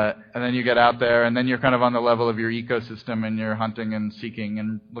then you get out there, and then you're kind of on the level of your ecosystem, and you're hunting and seeking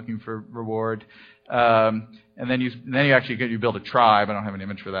and looking for reward. And then you build a tribe. I don't have an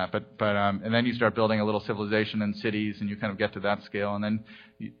image for that, but and then you start building a little civilization and cities, and you kind of get to that scale. And then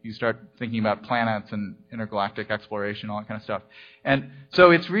you start thinking about planets and intergalactic exploration, all that kind of stuff. And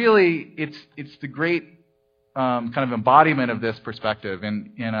so it's really it's the great kind of embodiment of this perspective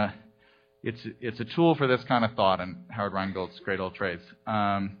It's a tool for this kind of thought in Howard Rheingold's Cradle of Trades.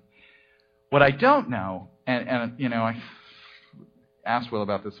 What I don't know, and I asked Will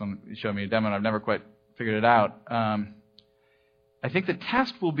about this when he showed me a demo, and I've never quite figured it out. I think the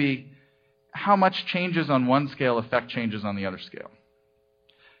test will be how much changes on one scale affect changes on the other scale.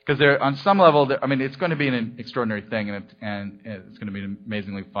 Because on some level, it's going to be an extraordinary thing, and it's going to be an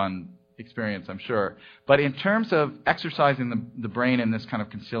amazingly fun experience, I'm sure. But in terms of exercising the brain in this kind of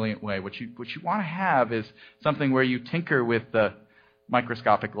consilient way, what you want to have is something where you tinker with the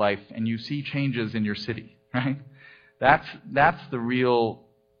microscopic life and you see changes in your city, right? That's the real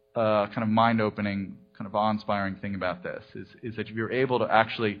kind of mind-opening, kind of awe-inspiring thing about this, is that you're able to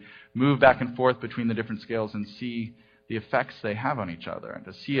actually move back and forth between the different scales and see the effects they have on each other, and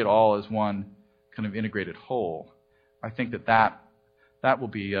to see it all as one kind of integrated whole. I think that will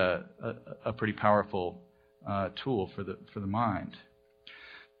be a pretty powerful tool for the mind.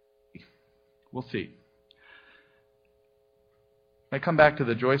 We'll see. I come back to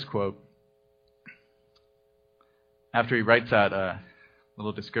the Joyce quote. After he writes that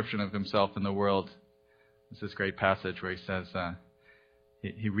little description of himself in the world, there's this great passage where he says,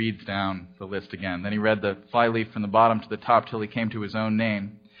 he reads down the list again. Then he read the flyleaf from the bottom to the top till he came to his own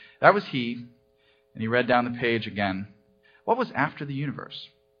name. That was he, and he read down the page again. What was after the universe?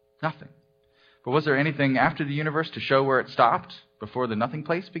 Nothing. But was there anything after the universe to show where it stopped, before the nothing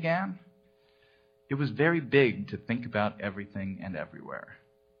place began? It was very big to think about everything and everywhere.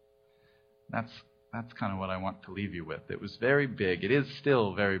 That's kind of what I want to leave you with. It was very big. It is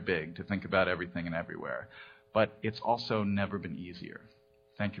still very big to think about everything and everywhere. But it's also never been easier.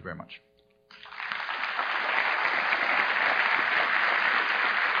 Thank you very much.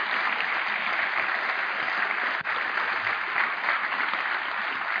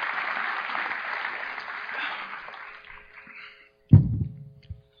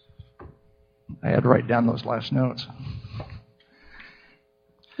 I had to write down those last notes.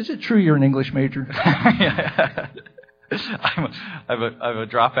 Is it true you're an English major? I'm a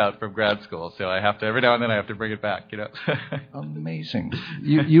dropout from grad school, so I have to, every now and then I have to bring it back, you know. Amazing.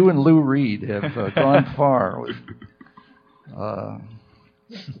 You and Lou Reed have gone far with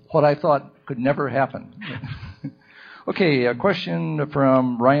what I thought could never happen. Okay, a question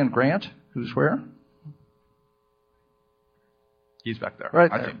from Ryan Grant, who's where? He's back there.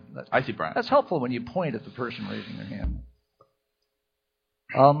 Right there. I see Brian. That's helpful when you point at the person raising their hand.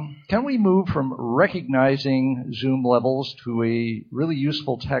 Can we move from recognizing Zoom levels to a really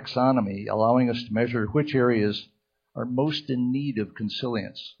useful taxonomy, allowing us to measure which areas are most in need of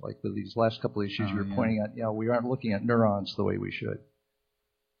consilience? Like with these last couple of issues you were pointing out, we aren't looking at neurons the way we should.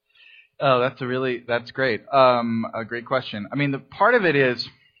 Oh, that's great. A great question. I mean, the part of it is,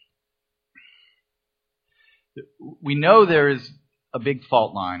 we know there is a big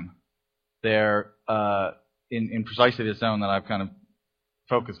fault line there in precisely the zone that I've kind of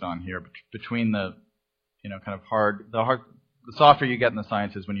focused on here, between the, kind of the softer you get in the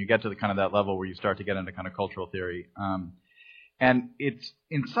sciences when you get to the kind of that level where you start to get into kind of cultural theory. And it's,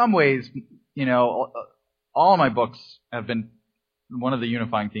 in some ways, all of my books have been, one of the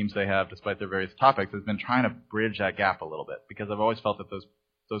unifying themes they have, despite their various topics, has been trying to bridge that gap a little bit, because I've always felt that those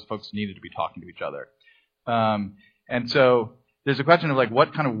folks needed to be talking to each other. And so there's a question of like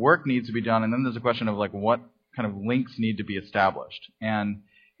what kind of work needs to be done, and then there's a question of like what kind of links need to be established. And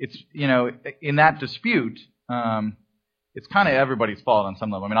it's, in that dispute, it's kind of everybody's fault on some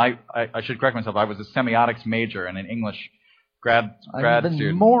level. I mean, I should correct myself. I was a semiotics major and an English grad student.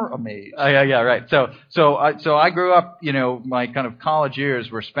 I'm more amazed. Yeah, right. So I grew up, my kind of college years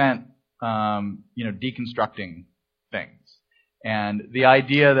were spent, deconstructing things. And the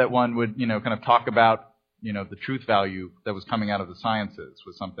idea that one would, kind of talk about, the truth value that was coming out of the sciences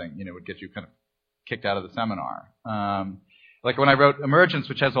was something, would get you kind of kicked out of the seminar. Like when I wrote Emergence,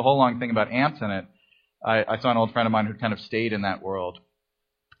 which has a whole long thing about ants in it, I saw an old friend of mine who kind of stayed in that world.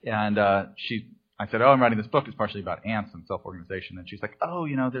 And I said, I'm writing this book. It's partially about ants and self-organization. And she's like,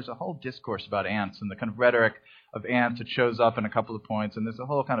 there's a whole discourse about ants and the kind of rhetoric of ants that shows up in a couple of points. And there's a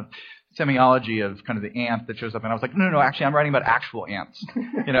whole kind of semiology of kind of the ant that shows up. And I was like, no, actually, I'm writing about actual ants.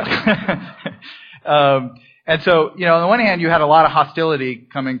 And so, on the one hand, you had a lot of hostility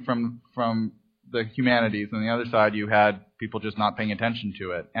coming from the humanities, and on the other side, you had people just not paying attention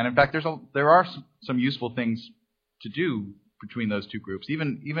to it. And in fact, there are some useful things to do between those two groups.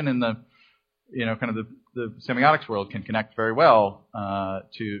 Even in the, kind of the semiotics world can connect very well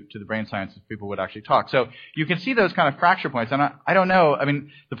to the brain science if people would actually talk. So you can see those kind of fracture points. And I don't know. I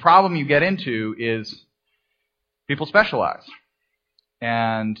mean, the problem you get into is people specialize.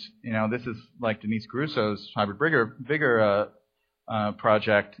 And, this is like Denise Caruso's hybrid vigor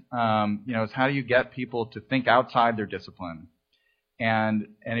project, is how do you get people to think outside their discipline? And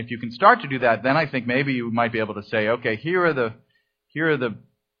if you can start to do that, then I think maybe you might be able to say, okay, here are the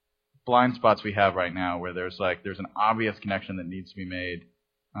blind spots we have right now where there's an obvious connection that needs to be made,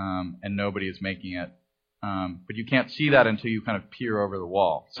 and nobody is making it. But you can't see that until you kind of peer over the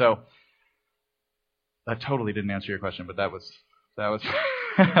wall. So that totally didn't answer your question, but that was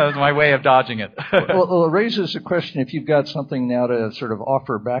That was my way of dodging it. Well, it raises a question if you've got something now to sort of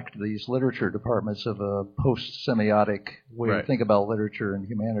offer back to these literature departments of a post-semiotic way to think about literature and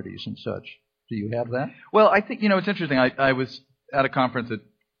humanities and such. Do you have that? Well, I think, it's interesting. I was at a conference that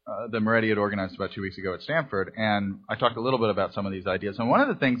Moretti had organized about 2 weeks ago at Stanford, and I talked a little bit about some of these ideas. And one of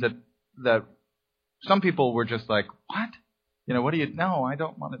the things that some people were just like, what? What do you, no, I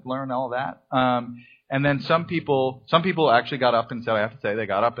don't want to learn all that. And then some people actually got up and said, I have to say, they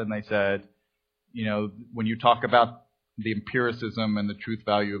got up and they said, when you talk about the empiricism and the truth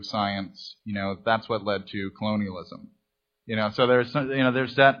value of science, that's what led to colonialism. So there's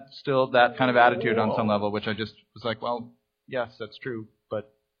that kind of attitude on some level, which I just was like, well, yes, that's true,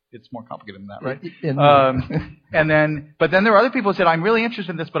 but it's more complicated than that, right? But then there were other people who said, I'm really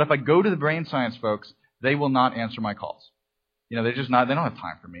interested in this, but if I go to the brain science folks, they will not answer my calls. They're just not, they don't have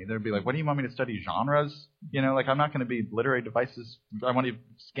time for me. They'd be like, what do you want me to study, genres? I'm not going to be literary devices. I want to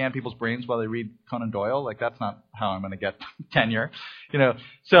scan people's brains while they read Conan Doyle. That's not how I'm going to get tenure.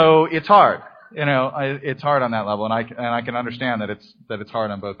 So it's hard. It's hard on that level, and I can understand that it's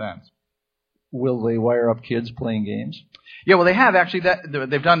hard on both ends. Will they wire up kids playing games? Yeah, well, they have actually.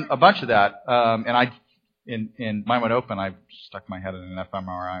 They've done a bunch of that. And in Mind Wide Open, I stuck my head in an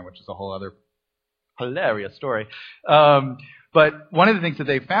fMRI, which is a whole other hilarious story. But one of the things that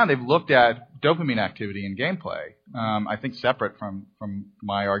they've found, they've looked at dopamine activity in gameplay. I think separate from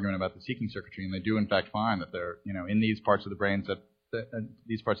my argument about the seeking circuitry, and they do in fact find that they're in these parts of the brain that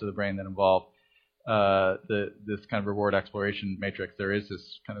involve this kind of reward exploration matrix, there is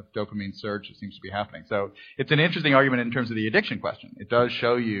this kind of dopamine surge that seems to be happening. So it's an interesting argument in terms of the addiction question. It does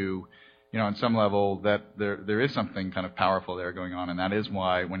show you, on some level that there is something kind of powerful there going on, and that is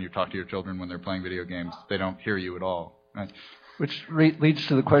why when you talk to your children when they're playing video games, they don't hear you at all. Right? Which leads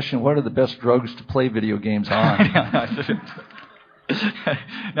to the question, what are the best drugs to play video games on?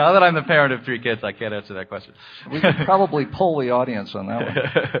 Now that I'm the parent of 3 kids, I can't answer that question. We could probably poll the audience on that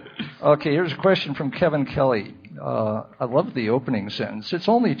one. Okay, here's a question from Kevin Kelly. I love the opening sentence. It's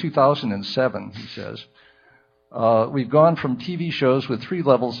only 2007, he says. We've gone from TV shows with 3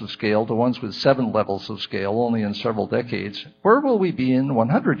 levels of scale to ones with 7 levels of scale only in several decades. Where will we be in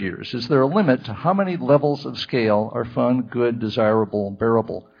 100 years? Is there a limit to how many levels of scale are fun, good, desirable, and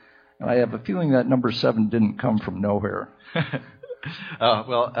bearable? And I have a feeling that number 7 didn't come from nowhere.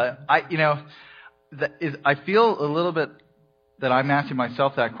 I feel a little bit that I'm asking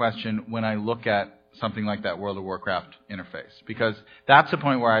myself that question when I look at something like that World of Warcraft interface, because that's the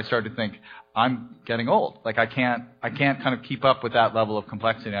point where I start to think I'm getting old. I can't kind of keep up with that level of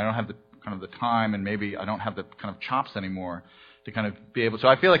complexity. I don't have the time, and maybe I don't have the kind of chops anymore to kind of be able. So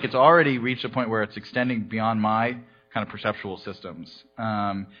I feel like it's already reached a point where it's extending beyond my kind of perceptual systems,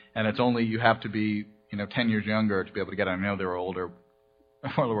 and it's only you have to be 10 years younger to be able to get it. I know there are older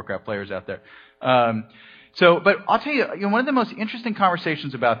World of Warcraft players out there. But I'll tell you, one of the most interesting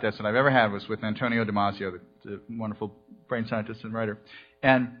conversations about this that I've ever had was with Antonio Damasio, the wonderful brain scientist and writer.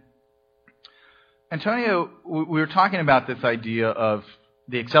 And Antonio, we were talking about this idea of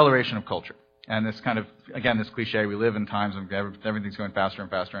the acceleration of culture. And this kind of, again, this cliche, we live in times when everything's going faster and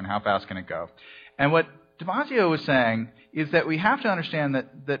faster, and how fast can it go? And what Damasio was saying is that we have to understand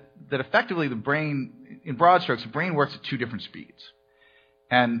that effectively the brain, in broad strokes, the brain works at 2 different speeds.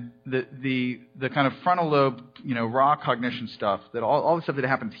 And the kind of frontal lobe, raw cognition stuff, that all the stuff that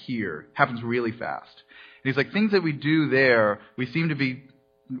happens here happens really fast. And he's like, things that we do there, we seem to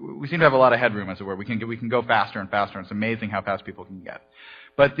have a lot of headroom, as it were. We can go faster and faster, and it's amazing how fast people can get.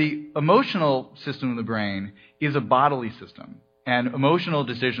 But the emotional system of the brain is a bodily system. And emotional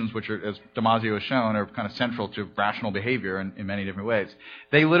decisions, which are, as Damasio has shown, are kind of central to rational behavior in many different ways.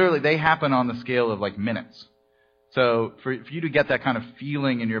 They happen on the scale of minutes. So for you to get that kind of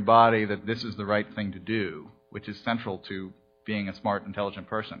feeling in your body that this is the right thing to do, which is central to being a smart, intelligent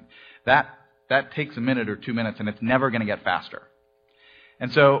person, that takes a minute or 2 minutes, and it's never going to get faster.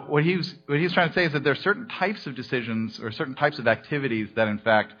 And so what he's trying to say is that there are certain types of decisions or certain types of activities that, in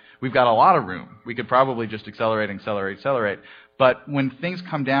fact, we've got a lot of room. We could probably just accelerate. But when things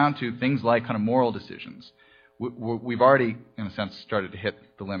come down to things like kind of moral decisions, we've already, in a sense, started to hit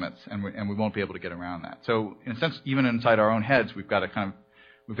the limits, and we won't be able to get around that. So, in a sense, even inside our own heads, we've got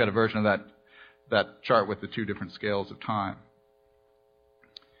a version of that chart with the 2 different scales of time.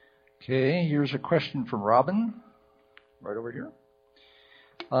 Okay, here's a question from Robin, right over here.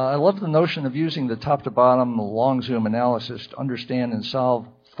 I love the notion of using the top-to-bottom long zoom analysis to understand and solve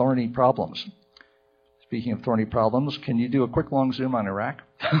thorny problems. Speaking of thorny problems, can you do a quick long zoom on Iraq?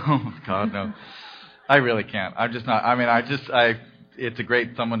 Oh, God, no. I really can't. I'm just not. I mean, it's a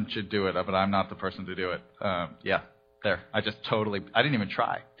great, someone should do it, but I'm not the person to do it. Yeah. There. I didn't even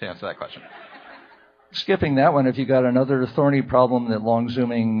try to answer that question. Skipping that one, have you got another thorny problem that long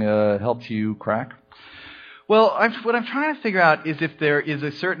zooming helps you crack? Well, what I'm trying to figure out is if there is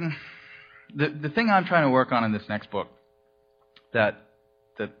a certain... The thing I'm trying to work on in this next book that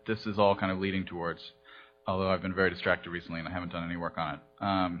this is all kind of leading towards, although I've been very distracted recently and I haven't done any work on it.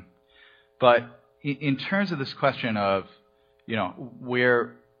 But in terms of this question of,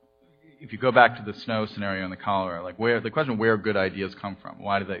 where... If you go back to the snow scenario and the cholera, the question of where good ideas come from,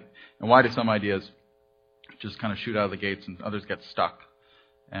 why do some ideas just kind of shoot out of the gates and others get stuck,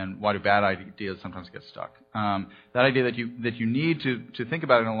 and why do bad ideas sometimes get stuck? That idea that you need to think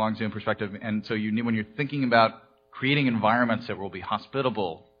about it in a long zoom perspective, and so you need, when you're thinking about creating environments that will be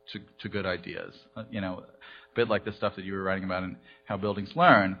hospitable to good ideas, a bit like the stuff that you were writing about and how buildings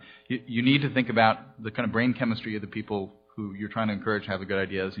learn, you need to think about the kind of brain chemistry of the people who you're trying to encourage to have the good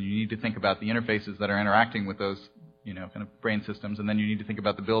ideas, and you need to think about the interfaces that are interacting with those, kind of brain systems, and then you need to think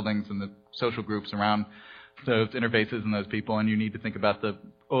about the buildings and the social groups around those interfaces and those people, and you need to think about the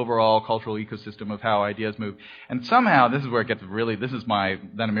overall cultural ecosystem of how ideas move. And somehow, this is where it gets really,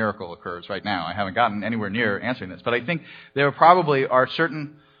 then a miracle occurs right now. I haven't gotten anywhere near answering this, but I think there probably are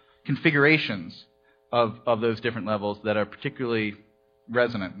certain configurations of those different levels that are particularly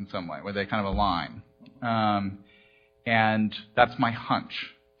resonant in some way, where they kind of align. And that's my hunch.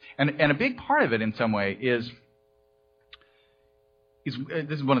 And a big part of it, in some way, is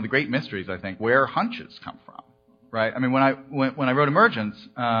this is one of the great mysteries, I think, where hunches come from, right? I mean, when I wrote Emergence,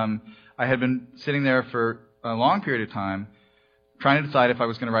 I had been sitting there for a long period of time trying to decide if I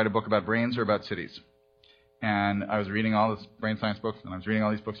was going to write a book about brains or about cities. And I was reading all this brain science books, and I was reading all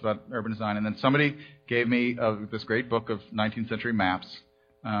these books about urban design, and then somebody gave me this great book of 19th century maps.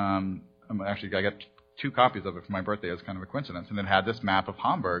 Actually, I got 2 copies of it for my birthday as kind of a coincidence, and it had this map of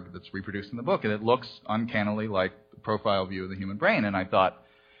Hamburg that's reproduced in the book, and it looks uncannily like the profile view of the human brain. And I thought,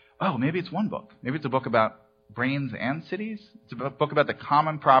 oh, maybe it's one book. Maybe it's a book about brains and cities. It's a book about the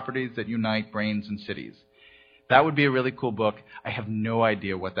common properties that unite brains and cities. That would be a really cool book. I have no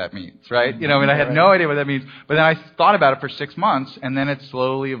idea what that means, right? I had no idea what that means. But then I thought about it for 6 months, and then it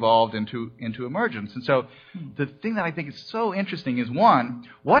slowly evolved into Emergence. And so the thing that I think is so interesting is, one,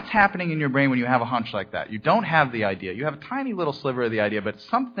 what's happening in your brain when you have a hunch like that? You don't have the idea. You have a tiny little sliver of the idea, but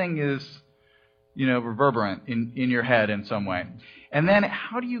something is, reverberant in your head in some way. And then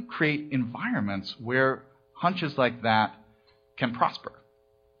how do you create environments where hunches like that can prosper?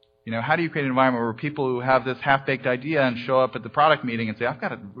 How do you create an environment where people who have this half-baked idea and show up at the product meeting and say, I've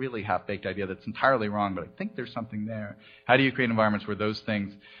got a really half-baked idea that's entirely wrong, but I think there's something there. How do you create environments where those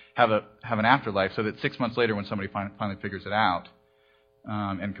things have an afterlife, so that 6 months later when somebody finally figures it out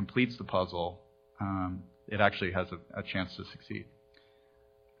and completes the puzzle, it actually has a chance to succeed?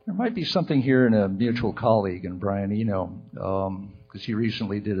 There might be something here in a mutual colleague, in Brian Eno, because he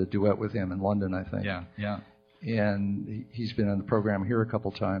recently did a duet with him in London, I think. Yeah. And he's been on the program here a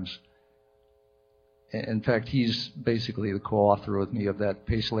couple times. In fact, he's basically the co-author with me of that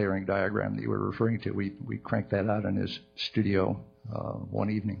pace layering diagram that you were referring to. We cranked that out in his studio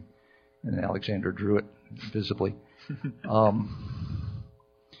one evening, and Alexander drew it visibly.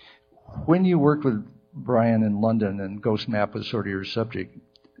 When you worked with Brian in London and Ghost Map was sort of your subject,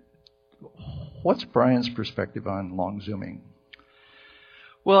 what's Brian's perspective on long zooming?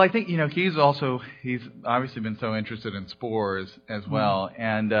 Well, I think, he's obviously been so interested in spores as well,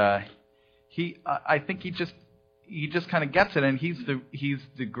 and I think he just kind of gets it, and he's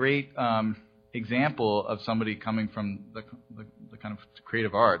the great example of somebody coming from the kind of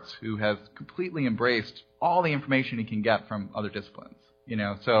creative arts who has completely embraced all the information he can get from other disciplines.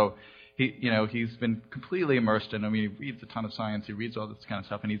 So he's been completely immersed in. He reads a ton of science, he reads all this kind of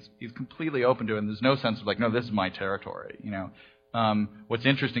stuff, and he's completely open to it. And there's no sense of no, this is my territory. What's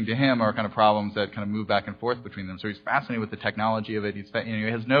interesting to him are kind of problems that kind of move back and forth between them. So he's fascinated with the technology of it. He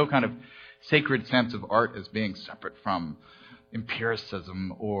has no kind of sacred sense of art as being separate from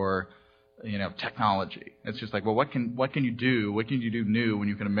empiricism or technology. It's just well, what can you do? What can you do new when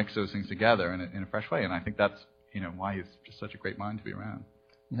you kind of mix those things together in a fresh way? And I think that's why he's just such a great mind to be around.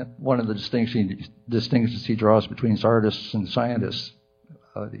 Yeah, one of the distinctions he draws between artists and scientists.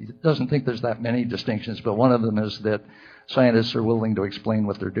 He doesn't think there's that many distinctions, but one of them is that scientists are willing to explain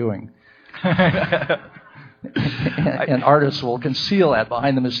what they're doing. And artists will conceal that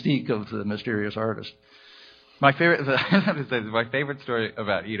behind the mystique of the mysterious artist. My favorite story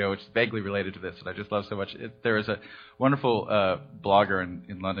about Eno, which is vaguely related to this, that I just love so much, there is a wonderful blogger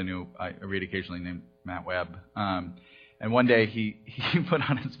in London who I read occasionally named Matt Webb. And one day he put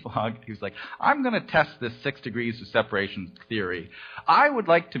on his blog, he was like, I'm going to test this 6 degrees of separation theory. I would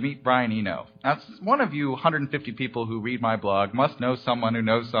like to meet Brian Eno. Now, one of you 150 people who read my blog must know someone who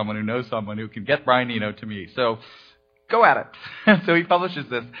knows someone who knows someone who can get Brian Eno to me. So go at it. So he publishes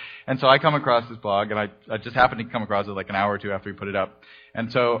this. And so I come across this blog, and I just happened to come across it like an hour or two after he put it up. And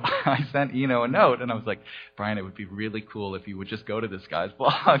so I sent Eno a note, and I was like, Brian, it would be really cool if you would just go to this guy's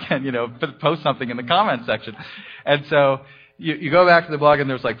blog and, post something in the comments section. And so you go back to the blog, and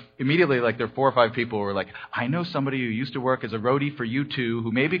there's immediately there are 4 or 5 people who were like, I know somebody who used to work as a roadie for U2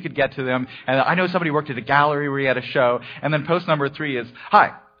 who maybe could get to them. And I know somebody who worked at a gallery where he had a show. And then post number 3 is,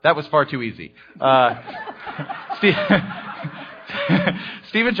 hi, that was far too easy.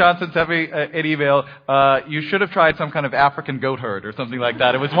 Stephen Johnson sent me an email. You should have tried some kind of African goat herd or something like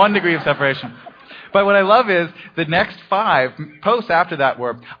that. It was 1 degree of separation. But what I love is the next 5 posts after that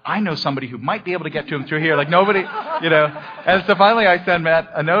were, I know somebody who might be able to get to him through here. Nobody, And so finally I sent Matt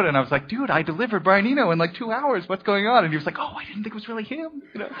a note, and I was like, dude, I delivered Brian Eno in 2 hours. What's going on? And he was like, oh, I didn't think it was really him.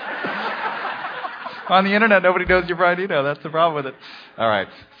 On the internet, nobody knows you're Brian Eno. That's the problem with it. All right.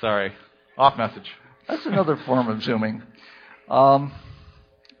 Sorry. Off message. That's another form of zooming.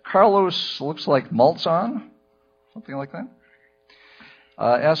 Carlos looks like Maltzahn, something like that.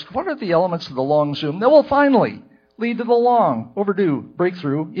 Asks, what are the elements of the long zoom that will finally lead to the long overdue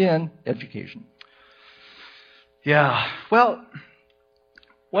breakthrough in education? Yeah. Well,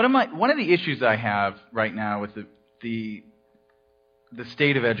 one of the issues I have right now with the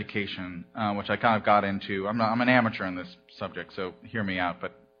state of education, which I kind of got into. I'm an amateur in this subject, so hear me out,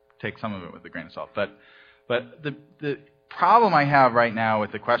 but take some of it with a grain of salt. But the problem I have right now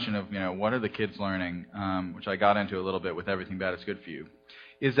with the question of, what are the kids learning, which I got into a little bit with Everything Bad is Good for You,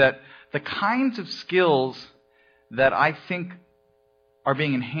 is that the kinds of skills that I think are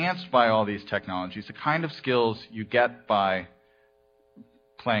being enhanced by all these technologies, the kind of skills you get by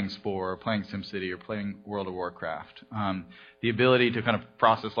playing Spore or playing SimCity or playing World of Warcraft, the ability to kind of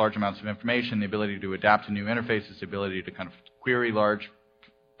process large amounts of information, the ability to adapt to new interfaces, the ability to kind of query large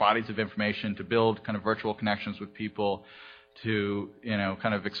bodies of information, to build kind of virtual connections with people, to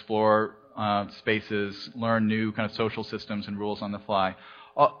kind of explore spaces, learn new kind of social systems and rules on the fly.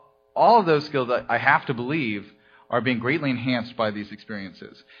 All of those skills, I have to believe, are being greatly enhanced by these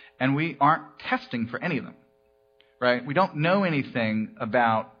experiences, and we aren't testing for any of them, right? We don't know anything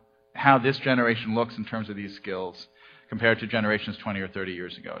about how this generation looks in terms of these skills compared to generations 20 or 30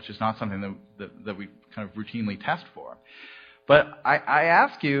 years ago. It's just not something that we kind of routinely test for. But I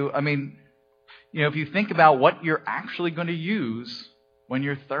ask you, if you think about what you're actually going to use when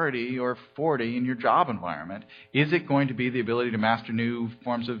you're 30 or 40 in your job environment, is it going to be the ability to master new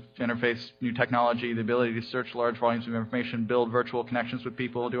forms of interface, new technology, the ability to search large volumes of information, build virtual connections with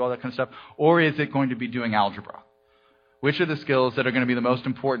people, do all that kind of stuff? Or is it going to be doing algebra? Which are the skills that are going to be the most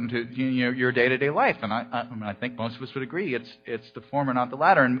important to your day-to-day life? And I think most of us would agree it's the former, not the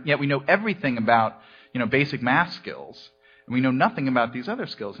latter. And yet we know everything about basic math skills. And we know nothing about these other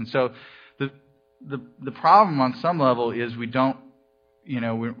skills. And so the problem on some level is we don't,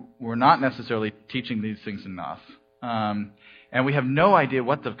 we're not necessarily teaching these things enough. And we have no idea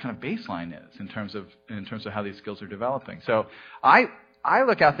what the kind of baseline is in terms of how these skills are developing. So I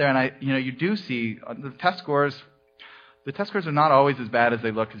look out there and you do see the test scores. The test scores are not always as bad as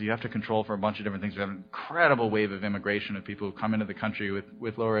they look because you have to control for a bunch of different things. We have an incredible wave of immigration of people who come into the country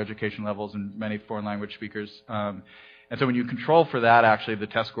with lower education levels and many foreign language speakers. And so when you control for that, actually, the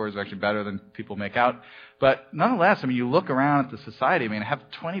test score is actually better than people make out. But nonetheless, you look around at the society. Have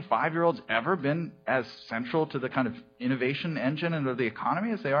 25-year-olds ever been as central to the kind of innovation engine and of the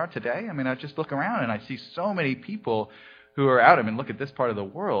economy as they are today? I just look around and I see so many people who are out. Look at this part of the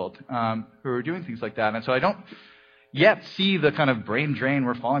world who are doing things like that. And so I don't yet see the kind of brain drain,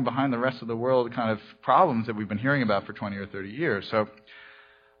 we're falling behind the rest of the world kind of problems that we've been hearing about for 20 or 30 years. So,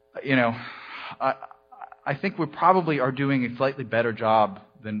 I think we probably are doing a slightly better job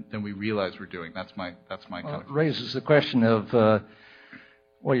than we realize we're doing. That's my kind of. It raises the question of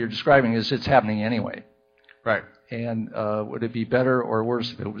what you're describing is it's happening anyway. Right. And would it be better or worse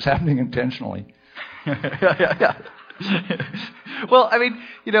if it was happening intentionally? Yeah. Well,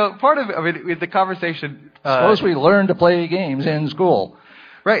 part of the conversation. Suppose we learn to play games in school.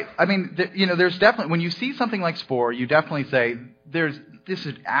 Right. There's definitely, when you see something like Spore, you definitely say this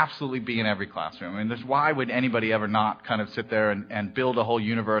should absolutely be in every classroom. Why would anybody ever not kind of sit there and build a whole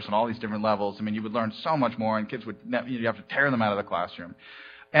universe on all these different levels? You would learn so much more, and kids you'd have to tear them out of the classroom.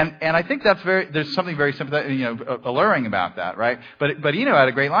 And I think there's something very sympathetic, alluring about that, right? But Eno had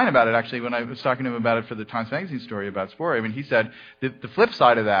a great line about it, actually, when I was talking to him about it for the Times Magazine story about Spore. He said the flip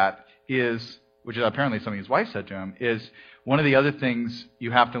side of that is which is apparently something his wife said to him, is one of the other things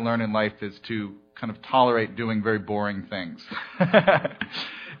you have to learn in life is to kind of tolerate doing very boring things.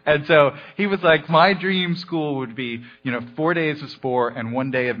 And so he was like, my dream school would be, 4 days of sport and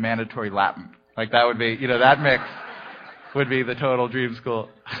 1 day of mandatory Latin. Like that would be, that mix would be the total dream school.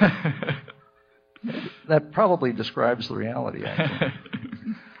 That probably describes the reality, actually.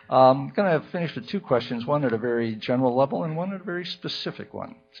 I'm going to finish with 2 questions, one at a very general level and one at a very specific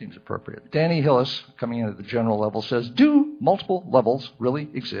one. Seems appropriate. Danny Hillis, coming in at the general level, says, do multiple levels really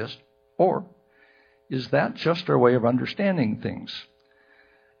exist? Or is that just our way of understanding things?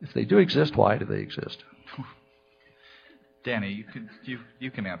 If they do exist, why do they exist? Danny,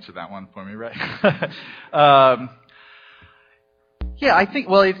 you can answer that one for me, right? Yeah, I think,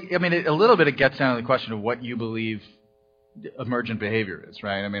 well, a little bit it gets down to the question of what you believe emergent behavior is,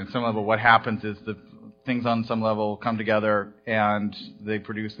 right? At some level, what happens is the things on some level come together and they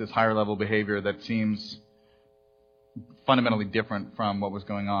produce this higher level behavior that seems fundamentally different from what was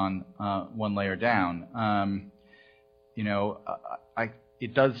going on one layer down.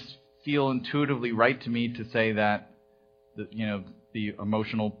 It does feel intuitively right to me to say that the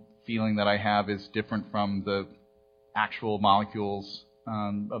emotional feeling that I have is different from the actual molecules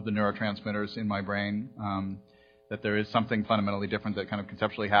of the neurotransmitters in my brain. That there is something fundamentally different that kind of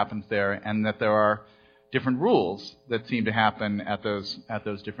conceptually happens there, and that there are different rules that seem to happen at those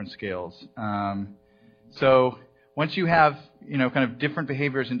different scales. So once you have kind of different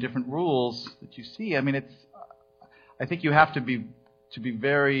behaviors and different rules that you see, I think you have to be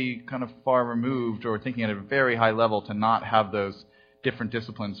very kind of far removed or thinking at a very high level to not have those different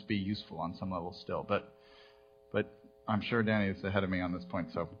disciplines be useful on some level still. But I'm sure Danny is ahead of me on this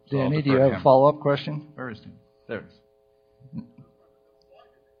point. So Danny, do you have a follow-up question? Where is Danny? There it is.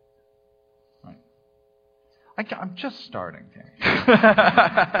 Right. I'm just starting, Danny.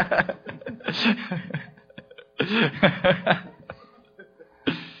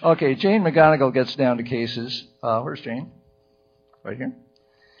 Okay, Jane McGonigal gets down to cases. Where's Jane? Right here.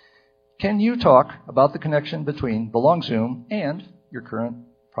 Can you talk about the connection between the LongZoom and your current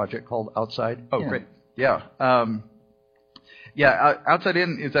project called Outside In? Great. Yeah. Outside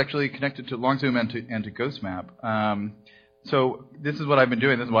In is actually connected to LongZoom and to GhostMap. So this is what I've been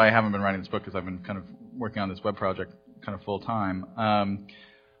doing. This is why I haven't been writing this book, because I've been kind of working on this web project kind of full time.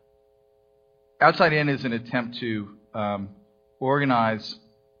 Outside In is an attempt to organize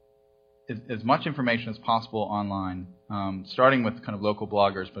as much information as possible online, starting with kind of local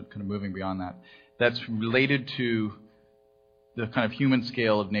bloggers, but kind of moving beyond that. That's related to the kind of human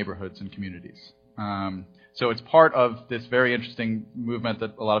scale of neighborhoods and communities. So it's part of this very interesting movement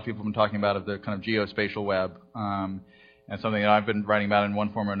that a lot of people have been talking about of the kind of geospatial web, and something that I've been writing about in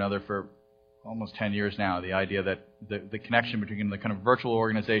one form or another for almost 10 years now, the idea that the connection between the kind of virtual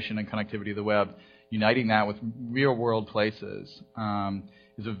organization and connectivity of the web, uniting that with real-world places,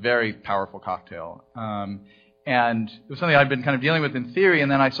 is a very powerful cocktail. And it was something I'd been kind of dealing with in theory, and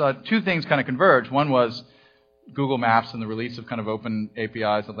then I saw 2 things kind of converge. One was Google Maps and the release of kind of open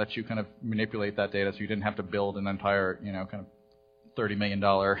APIs that let you kind of manipulate that data so you didn't have to build an entire, kind of $30 million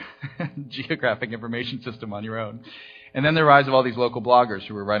geographic information system on your own. And then the rise of all these local bloggers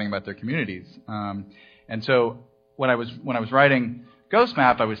who were writing about their communities. And so when I was writing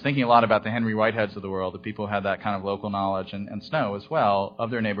GhostMap, I was thinking a lot about the Henry Whiteheads of the world, the people who had that kind of local knowledge, and Snow as well,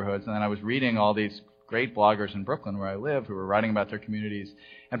 of their neighborhoods. And then I was reading all these great bloggers in Brooklyn, where I live, who were writing about their communities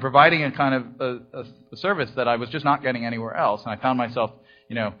and providing a kind of a service that I was just not getting anywhere else. And I found myself,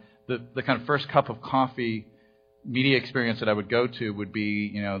 the kind of first cup of coffee media experience that I would go to would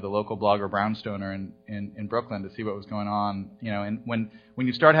be, the local blogger Brownstoner in Brooklyn to see what was going on. And when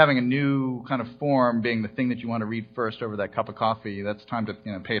you start having a new kind of form being the thing that you want to read first over that cup of coffee, that's time to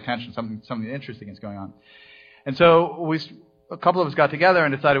pay attention. Something interesting is going on. And so a couple of us got together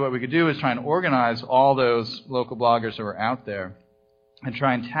and decided what we could do is try and organize all those local bloggers who were out there and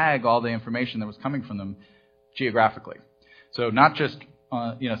try and tag all the information that was coming from them geographically. So not just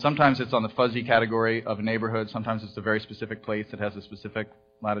sometimes it's on the fuzzy category of a neighborhood. Sometimes it's a very specific place that has a specific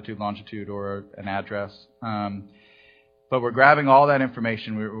latitude, longitude, or an address. But we're grabbing all that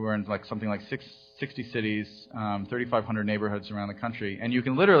information. We're in something like 60 cities, 3,500 neighborhoods around the country. And you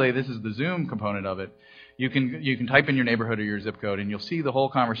can literally, this is the Zoom component of it, you can type in your neighborhood or your zip code, and you'll see the whole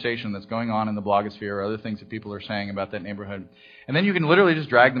conversation that's going on in the blogosphere or other things that people are saying about that neighborhood. And then you can literally just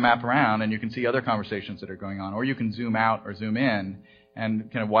drag the map around, and you can see other conversations that are going on. Or you can zoom out or zoom in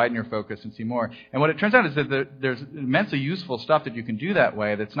and kind of widen your focus and see more. And what it turns out is that there's immensely useful stuff that you can do that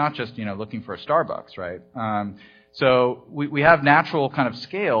way that's not just, looking for a Starbucks, right? So we have natural kind of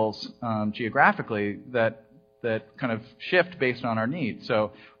scales geographically that that kind of shift based on our needs.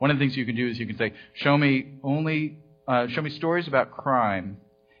 So one of the things you can do is you can say, show me stories about crime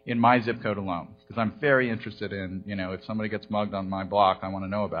in my zip code alone, because I'm very interested in, if somebody gets mugged on my block, I want to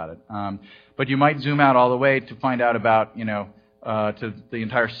know about it. But you might zoom out all the way to find out about, to the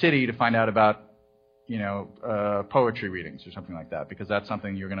entire city to find out about, poetry readings or something like that, because that's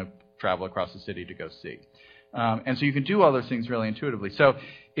something you're going to travel across the city to go see. And so you can do all those things really intuitively. So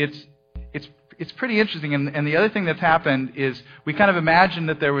it's pretty interesting. And the other thing that's happened is we kind of imagined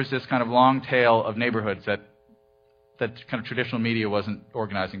that there was this kind of long tail of neighborhoods that kind of traditional media wasn't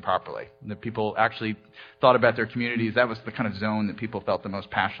organizing properly. That people actually thought about their communities. That was the kind of zone that people felt the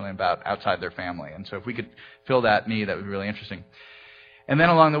most passionately about outside their family. And so if we could fill that need, that would be really interesting. And then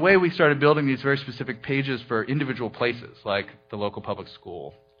along the way, we started building these very specific pages for individual places, like the local public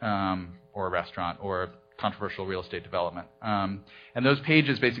school, or a restaurant, or controversial real estate development. And those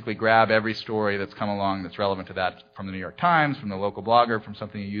pages basically grab every story that's come along that's relevant to that from the New York Times, from the local blogger, from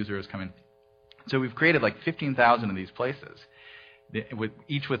something a user has come in. So we've created like 15,000 of these places,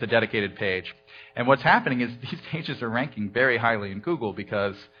 each with a dedicated page. And what's happening is these pages are ranking very highly in Google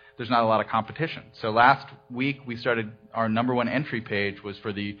because there's not a lot of competition. So last week we started, our number one entry page was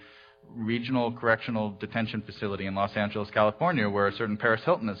for the Regional Correctional Detention Facility in Los Angeles, California, where a certain Paris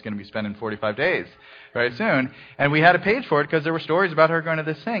Hilton is going to be spending 45 days very soon. And we had a page for it because there were stories about her going to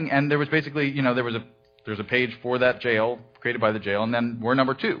this thing. And there was basically, there's a page for that jail, created by the jail, and then we're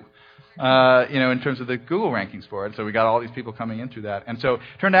number 2. In terms of the Google rankings for it. So we got all these people coming in through that. And so it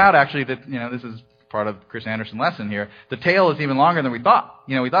turned out actually that, this is part of Chris Anderson's lesson here, the tail is even longer than we thought.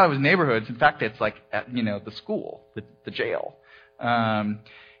 We thought it was neighborhoods. In fact, it's like at, the school, the jail. And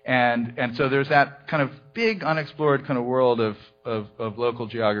so there's that kind of big unexplored kind of world of local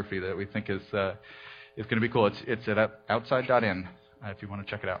geography that we think is going to be cool. It's at outside.in if you want to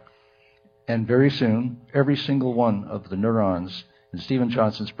check it out. And very soon, every single one of the neurons in Steven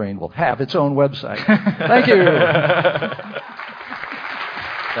Johnson's brain will have its own website. Thank you.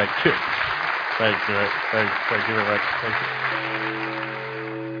 Thank you. Thank you very much. Thank you.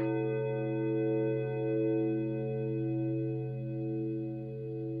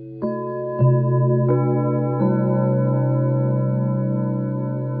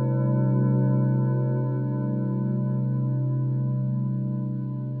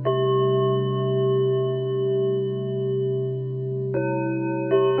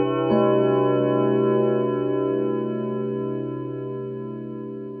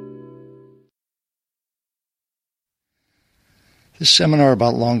 This seminar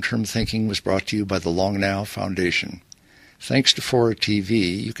about long-term thinking was brought to you by the Long Now Foundation. Thanks to Fora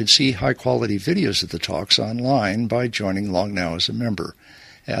TV, you can see high-quality videos of the talks online by joining Long Now as a member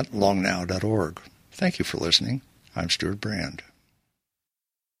at longnow.org. Thank you for listening. I'm Stuart Brand.